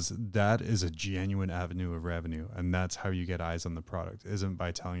 Because that is a genuine avenue of revenue, and that's how you get eyes on the product. It isn't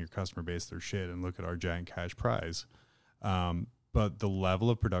by telling your customer base their shit and look at our giant cash prize. But the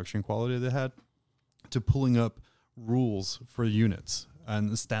level of production quality they had, to pulling up rules for units and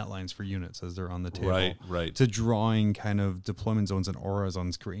the stat lines for units as they're on the table. Right. To drawing kind of deployment zones and auras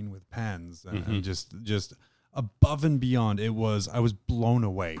on screen with pens and just above and beyond. I was blown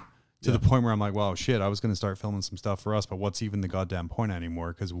away. To the point where I'm like, wow, shit, I was going to start filming some stuff for us, but what's even the goddamn point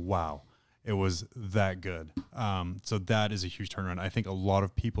anymore? Because, wow, it was that good. So that is a huge turnaround. I think a lot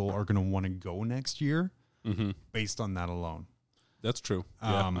of people are going to want to go next year based on that alone. That's true.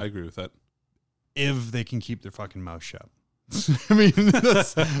 Yeah, I agree with that. If they can keep their fucking mouth shut. And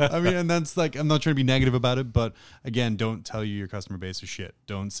that's like, I'm not trying to be negative about it, but again, don't tell your customer base is shit.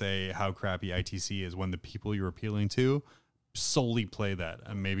 Don't say how crappy ITC is when the people you're appealing to solely play that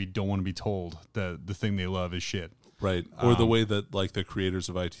and maybe don't want to be told that the thing they love is shit. Right. Or the way that like the creators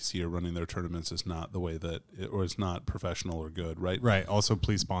of ITC are running their tournaments is not the way that or it's not professional or good, right? Right. Also,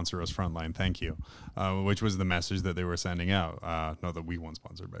 please sponsor us, Frontline. Thank you. Which was the message that they were sending out. Not that we weren't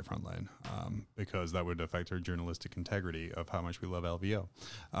sponsored by Frontline, because that would affect our journalistic integrity of how much we love LVO.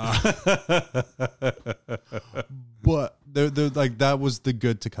 But like that was the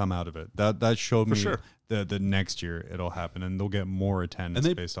good to come out of it. That showed me sure. The next year it'll happen and they'll get more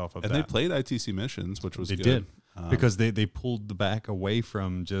attendance based off of that. And they played ITC missions, which was they good. Did. Because they pulled the back away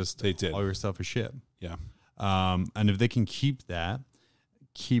from just they did. all your stuff is shit. Yeah. And if they can keep that,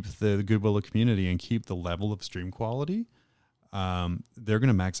 keep the goodwill of community and keep the level of stream quality, they're going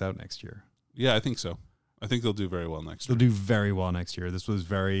to max out next year. Yeah, I think so. I think they'll do very well next year. They'll do very well next year. This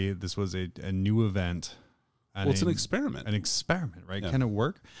was a new event. Well, it's an experiment. An experiment, right? Yeah. Can it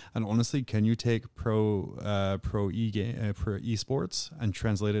work? And honestly, can you take pro esports and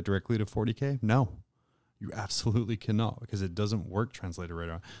translate it directly to 40K? No. You absolutely cannot, because it doesn't work translated right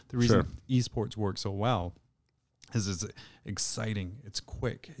on. The reason esports work so well is it's exciting. It's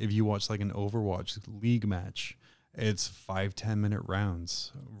quick. If you watch like an Overwatch League match, it's 5-10 minute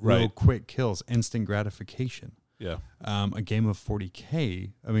rounds, real quick kills, instant gratification. Yeah. A game of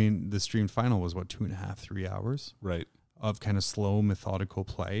 40K, I mean, the streamed final was 2.5-3 hours. Right. Of kind of slow, methodical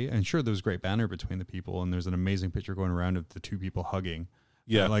play. And sure, there's great banner between the people, and there's an amazing picture going around of the two people hugging.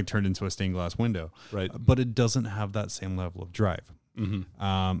 Yeah. Like turned into a stained glass window. Right. But it doesn't have that same level of drive.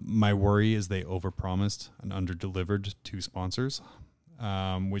 My worry is they overpromised and underdelivered to sponsors,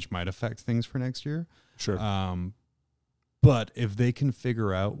 which might affect things for next year. Sure. But if they can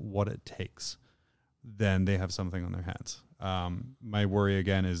figure out what it takes, then they have something on their hands. My worry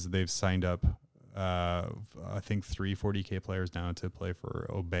again is they've signed up, I think 3 40K players now to play for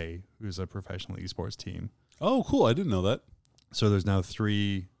Obey, who's a professional esports team. Oh, cool. I didn't know that. So there's now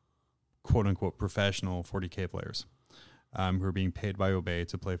 3 quote unquote professional 40K players who are being paid by Obey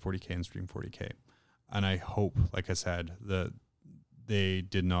to play 40K and stream 40K. And I hope, like I said, that they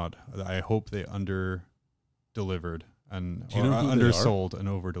did not, I hope they under-delivered and undersold and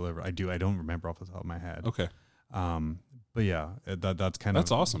over-delivered. I do. I don't remember off the top of my head. Okay. But yeah, that's kind of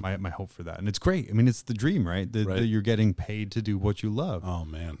awesome. My hope for that. And it's great. I mean, it's the dream, right? That you're getting paid to do what you love. Oh,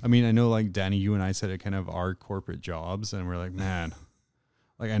 man. I mean, I know like Danny, you and I said it kind of our corporate jobs, and we're like, man,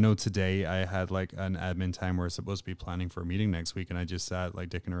 like I know today I had like an admin time where I was supposed to be planning for a meeting next week, and I just sat like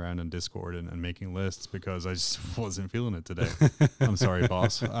dicking around in Discord and making lists because I just wasn't feeling it today. I'm sorry,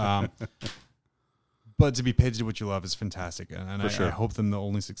 boss. But to be paid to do what you love is fantastic. And I hope them the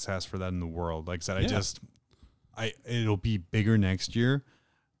only success for that in the world. Like I said, it'll be bigger next year.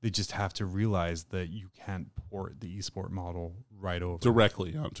 They just have to realize that you can't port the esport model right over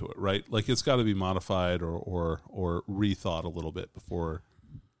directly onto it, right? Like it's got to be modified or rethought a little bit before.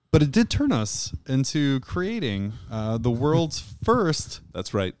 But it did turn us into creating the world's first.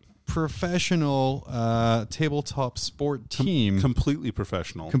 That's right. professional tabletop sport team. Completely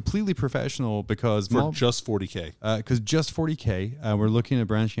professional. Completely professional because For just 40K. Because just 40K. We're looking at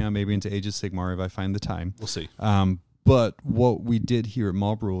branching out maybe into Age of Sigmar if I find the time. We'll see. But what we did here at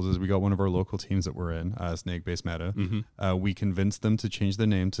Mob Rules is we got one of our local teams that we're in, Snake Base Meta. We convinced them to change the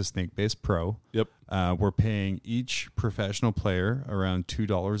name to Snake Base Pro. Yep. We're paying each professional player around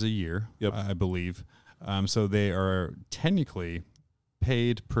 $2 a year, Yep. I believe. So they are technically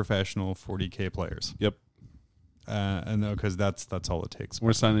paid professional 40K players. Yep. And because that's all it takes.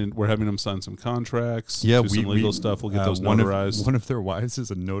 We're having them sign some contracts. Yeah, do some legal stuff. We'll get those one notarized. One of their wives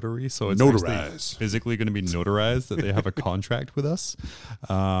is a notary, so it's Notarized. actually physically going to be notarized that they have a contract with us.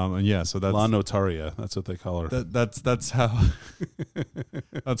 And yeah, so that's La Notaria. That's what they call her. that's how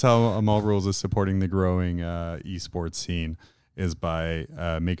that's how Amal Rules is supporting the growing esports scene, is by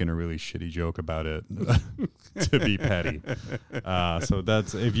making a really shitty joke about it to be petty. So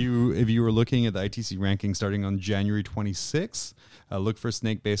that's if you were looking at the ITC ranking starting on January 26th, look for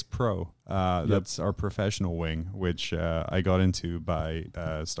Snake Base Pro. That's our professional wing, which I got into by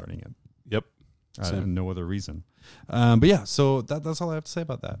starting it. Yep. No other reason. But yeah, so that's all I have to say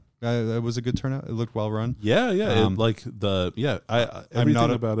about that. It was a good turnout. It looked well run. Yeah. Everything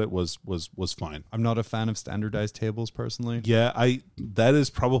about it was fine. I'm not a fan of standardized tables personally. Yeah, that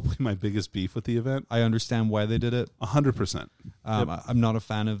is probably my biggest beef with the event. I understand why they did it. 100%. I'm not a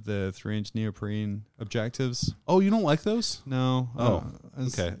fan of the 3-inch neoprene objectives. Oh, you don't like those? No.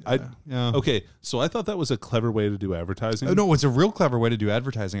 Okay. Yeah. Okay, so I thought that was a clever way to do advertising. Oh, no, it's a real clever way to do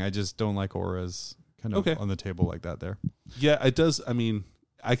advertising. I just don't like auras kind of Okay. on the table like that there. Yeah, it does. I mean,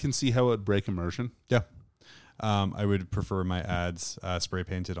 I can see how it would break immersion. Yeah. I would prefer my ads spray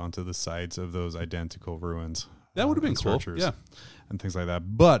painted onto the sides of those identical ruins. That would have been and cool. structures Yeah. and things like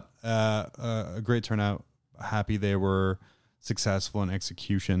that. But a great turnout. Happy they were successful in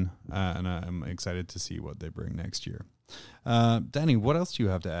execution, and I'm excited to see what they bring next year. Danny, what else do you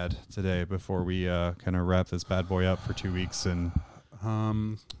have to add today before we kind of wrap this bad boy up for 2 weeks and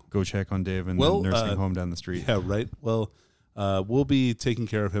go check on Dave in the nursing home down the street? Yeah, right. Well, we'll be taking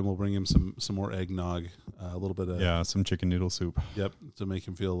care of him. We'll bring him some more eggnog, a little bit of some chicken noodle soup. Yep, to make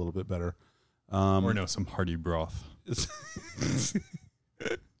him feel a little bit better. Or no, some hearty broth.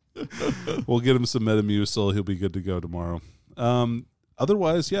 We'll get him some Metamucil. He'll be good to go tomorrow.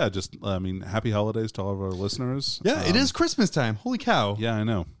 Otherwise, yeah, just happy holidays to all of our listeners. Yeah, it is Christmas time. Holy cow. Yeah, I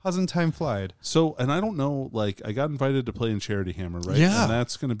know. Hasn't time flied? So, and I don't know, I got invited to play in Charity Hammer, right? Yeah. And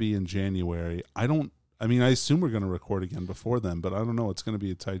that's going to be in January. I assume we're going to record again before then, but I don't know. It's going to be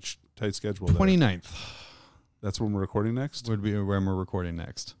a tight schedule. 29th. That's when we're recording next? Would be when we're recording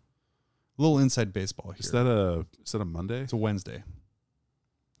next. A little inside baseball here. Is that a Monday? It's a Wednesday.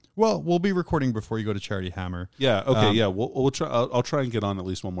 Well, we'll be recording before you go to Charity Hammer. Yeah. Okay. Yeah. We'll try. I'll try and get on at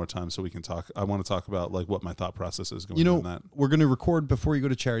least one more time so we can talk. I want to talk about what my thought process is going on that. We're going to record before you go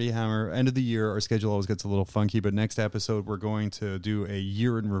to Charity Hammer. End of the year, our schedule always gets a little funky, but next episode we're going to do a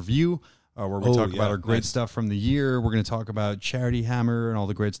year in review. Where we talk about our great stuff from the year. We're going to talk about Charity Hammer and all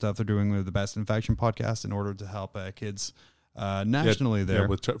the great stuff they're doing with the Best Infection podcast in order to help kids nationally there.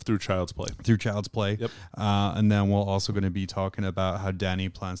 Yeah, through Child's Play. Through Child's Play. Yep. And then we're also going to be talking about how Danny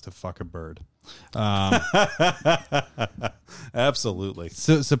plans to fuck a bird. Absolutely.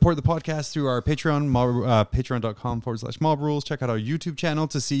 So support the podcast through our Patreon, patreon.com/mob rules. Check out our YouTube channel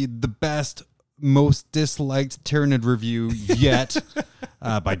to see the best, most disliked Tyranid review yet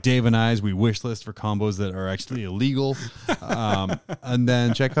by Dave and I's. We wish list for combos that are actually illegal. And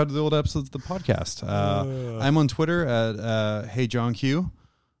then check out the old episodes of the podcast. I'm on Twitter at HeyJohnQ.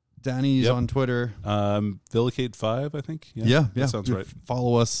 Danny's on Twitter. Villicate5, I think. Yeah. That sounds right.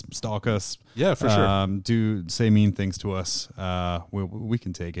 Follow us, stalk us. Yeah, for sure. Do say mean things to us. We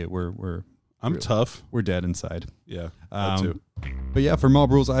can take it. I'm tough. We're dead inside. Yeah, that too. But yeah, for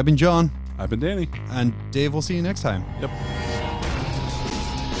Mob Rules, I've been John. I've been Danny. And Dave, we'll see you next time. Yep.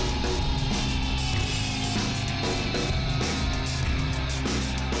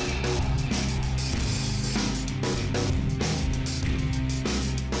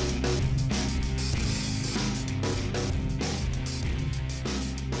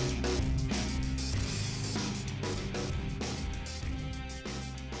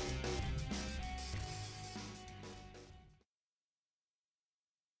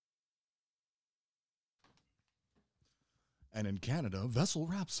 And in Canada, Vessel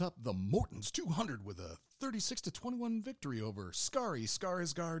wraps up the Mortons 200 with a 36-21 victory over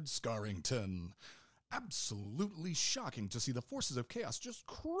Skarsgård Scarrington. Absolutely shocking to see the forces of chaos just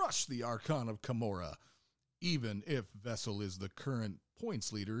crush the Archon of Camorra, even if Vessel is the current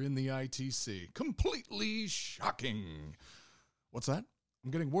points leader in the ITC. Completely shocking. What's that? I'm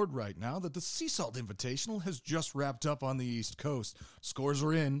getting word right now that the Sea Salt Invitational has just wrapped up on the East Coast. Scores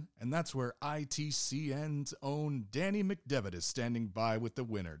are in, and that's where ITCN's own Danny McDevitt is standing by with the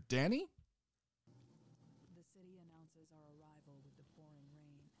winner. Danny? The city announces our arrival with the pouring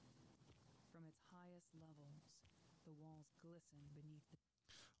rain. From its highest levels, the walls glisten beneath the...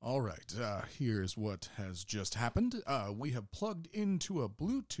 All right, here's what has just happened. We have plugged into a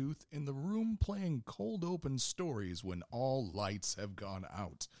Bluetooth in the room playing cold open stories when all lights have gone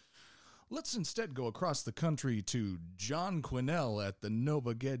out. Let's instead go across the country to John Quinnell at the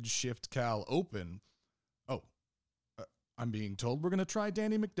Nova Ged Shift Cal Open. Oh, I'm being told we're going to try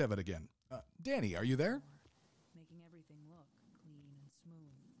Danny McDevitt again. Danny, are you there? Making everything look clean and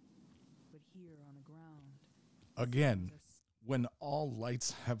smooth. But here on the ground... Again, when all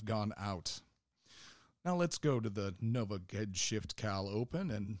lights have gone out. Now let's go to the Nova Ged Shift Cal Open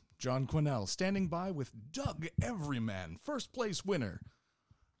and John Quinnell standing by with Doug Everyman, first place winner.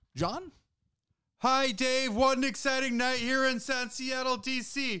 John? Hi, Dave. What an exciting night here in South Seattle,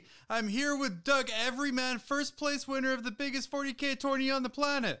 DC. I'm here with Doug Everyman, first place winner of the biggest 40K tourney on the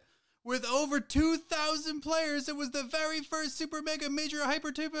planet. With over 2,000 players, it was the very first Super Mega Major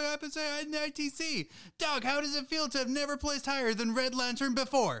Hyper-Type episode in ITC. Doug, how does it feel to have never placed higher than Red Lantern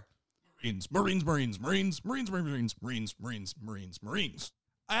before? Marines.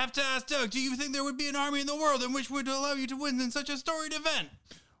 I have to ask Doug, do you think there would be an army in the world in which would allow you to win in such a storied event?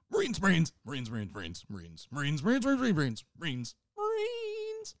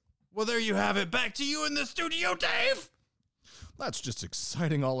 Marines. Well, there you have it. Back to you in the studio, Dave. That's just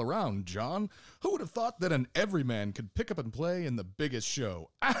exciting all around, John. Who would have thought that an everyman could pick up and play in the biggest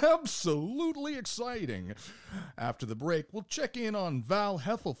show? Absolutely exciting. After the break, we'll check in on Val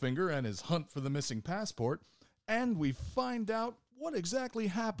Heffelfinger and his hunt for the missing passport, and we find out what exactly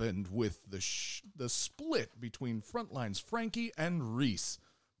happened with the split between Frontline's Frankie and Reese.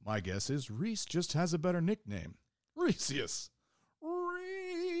 My guess is Reese just has a better nickname. Reeseus.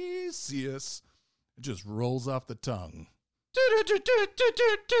 It just rolls off the tongue.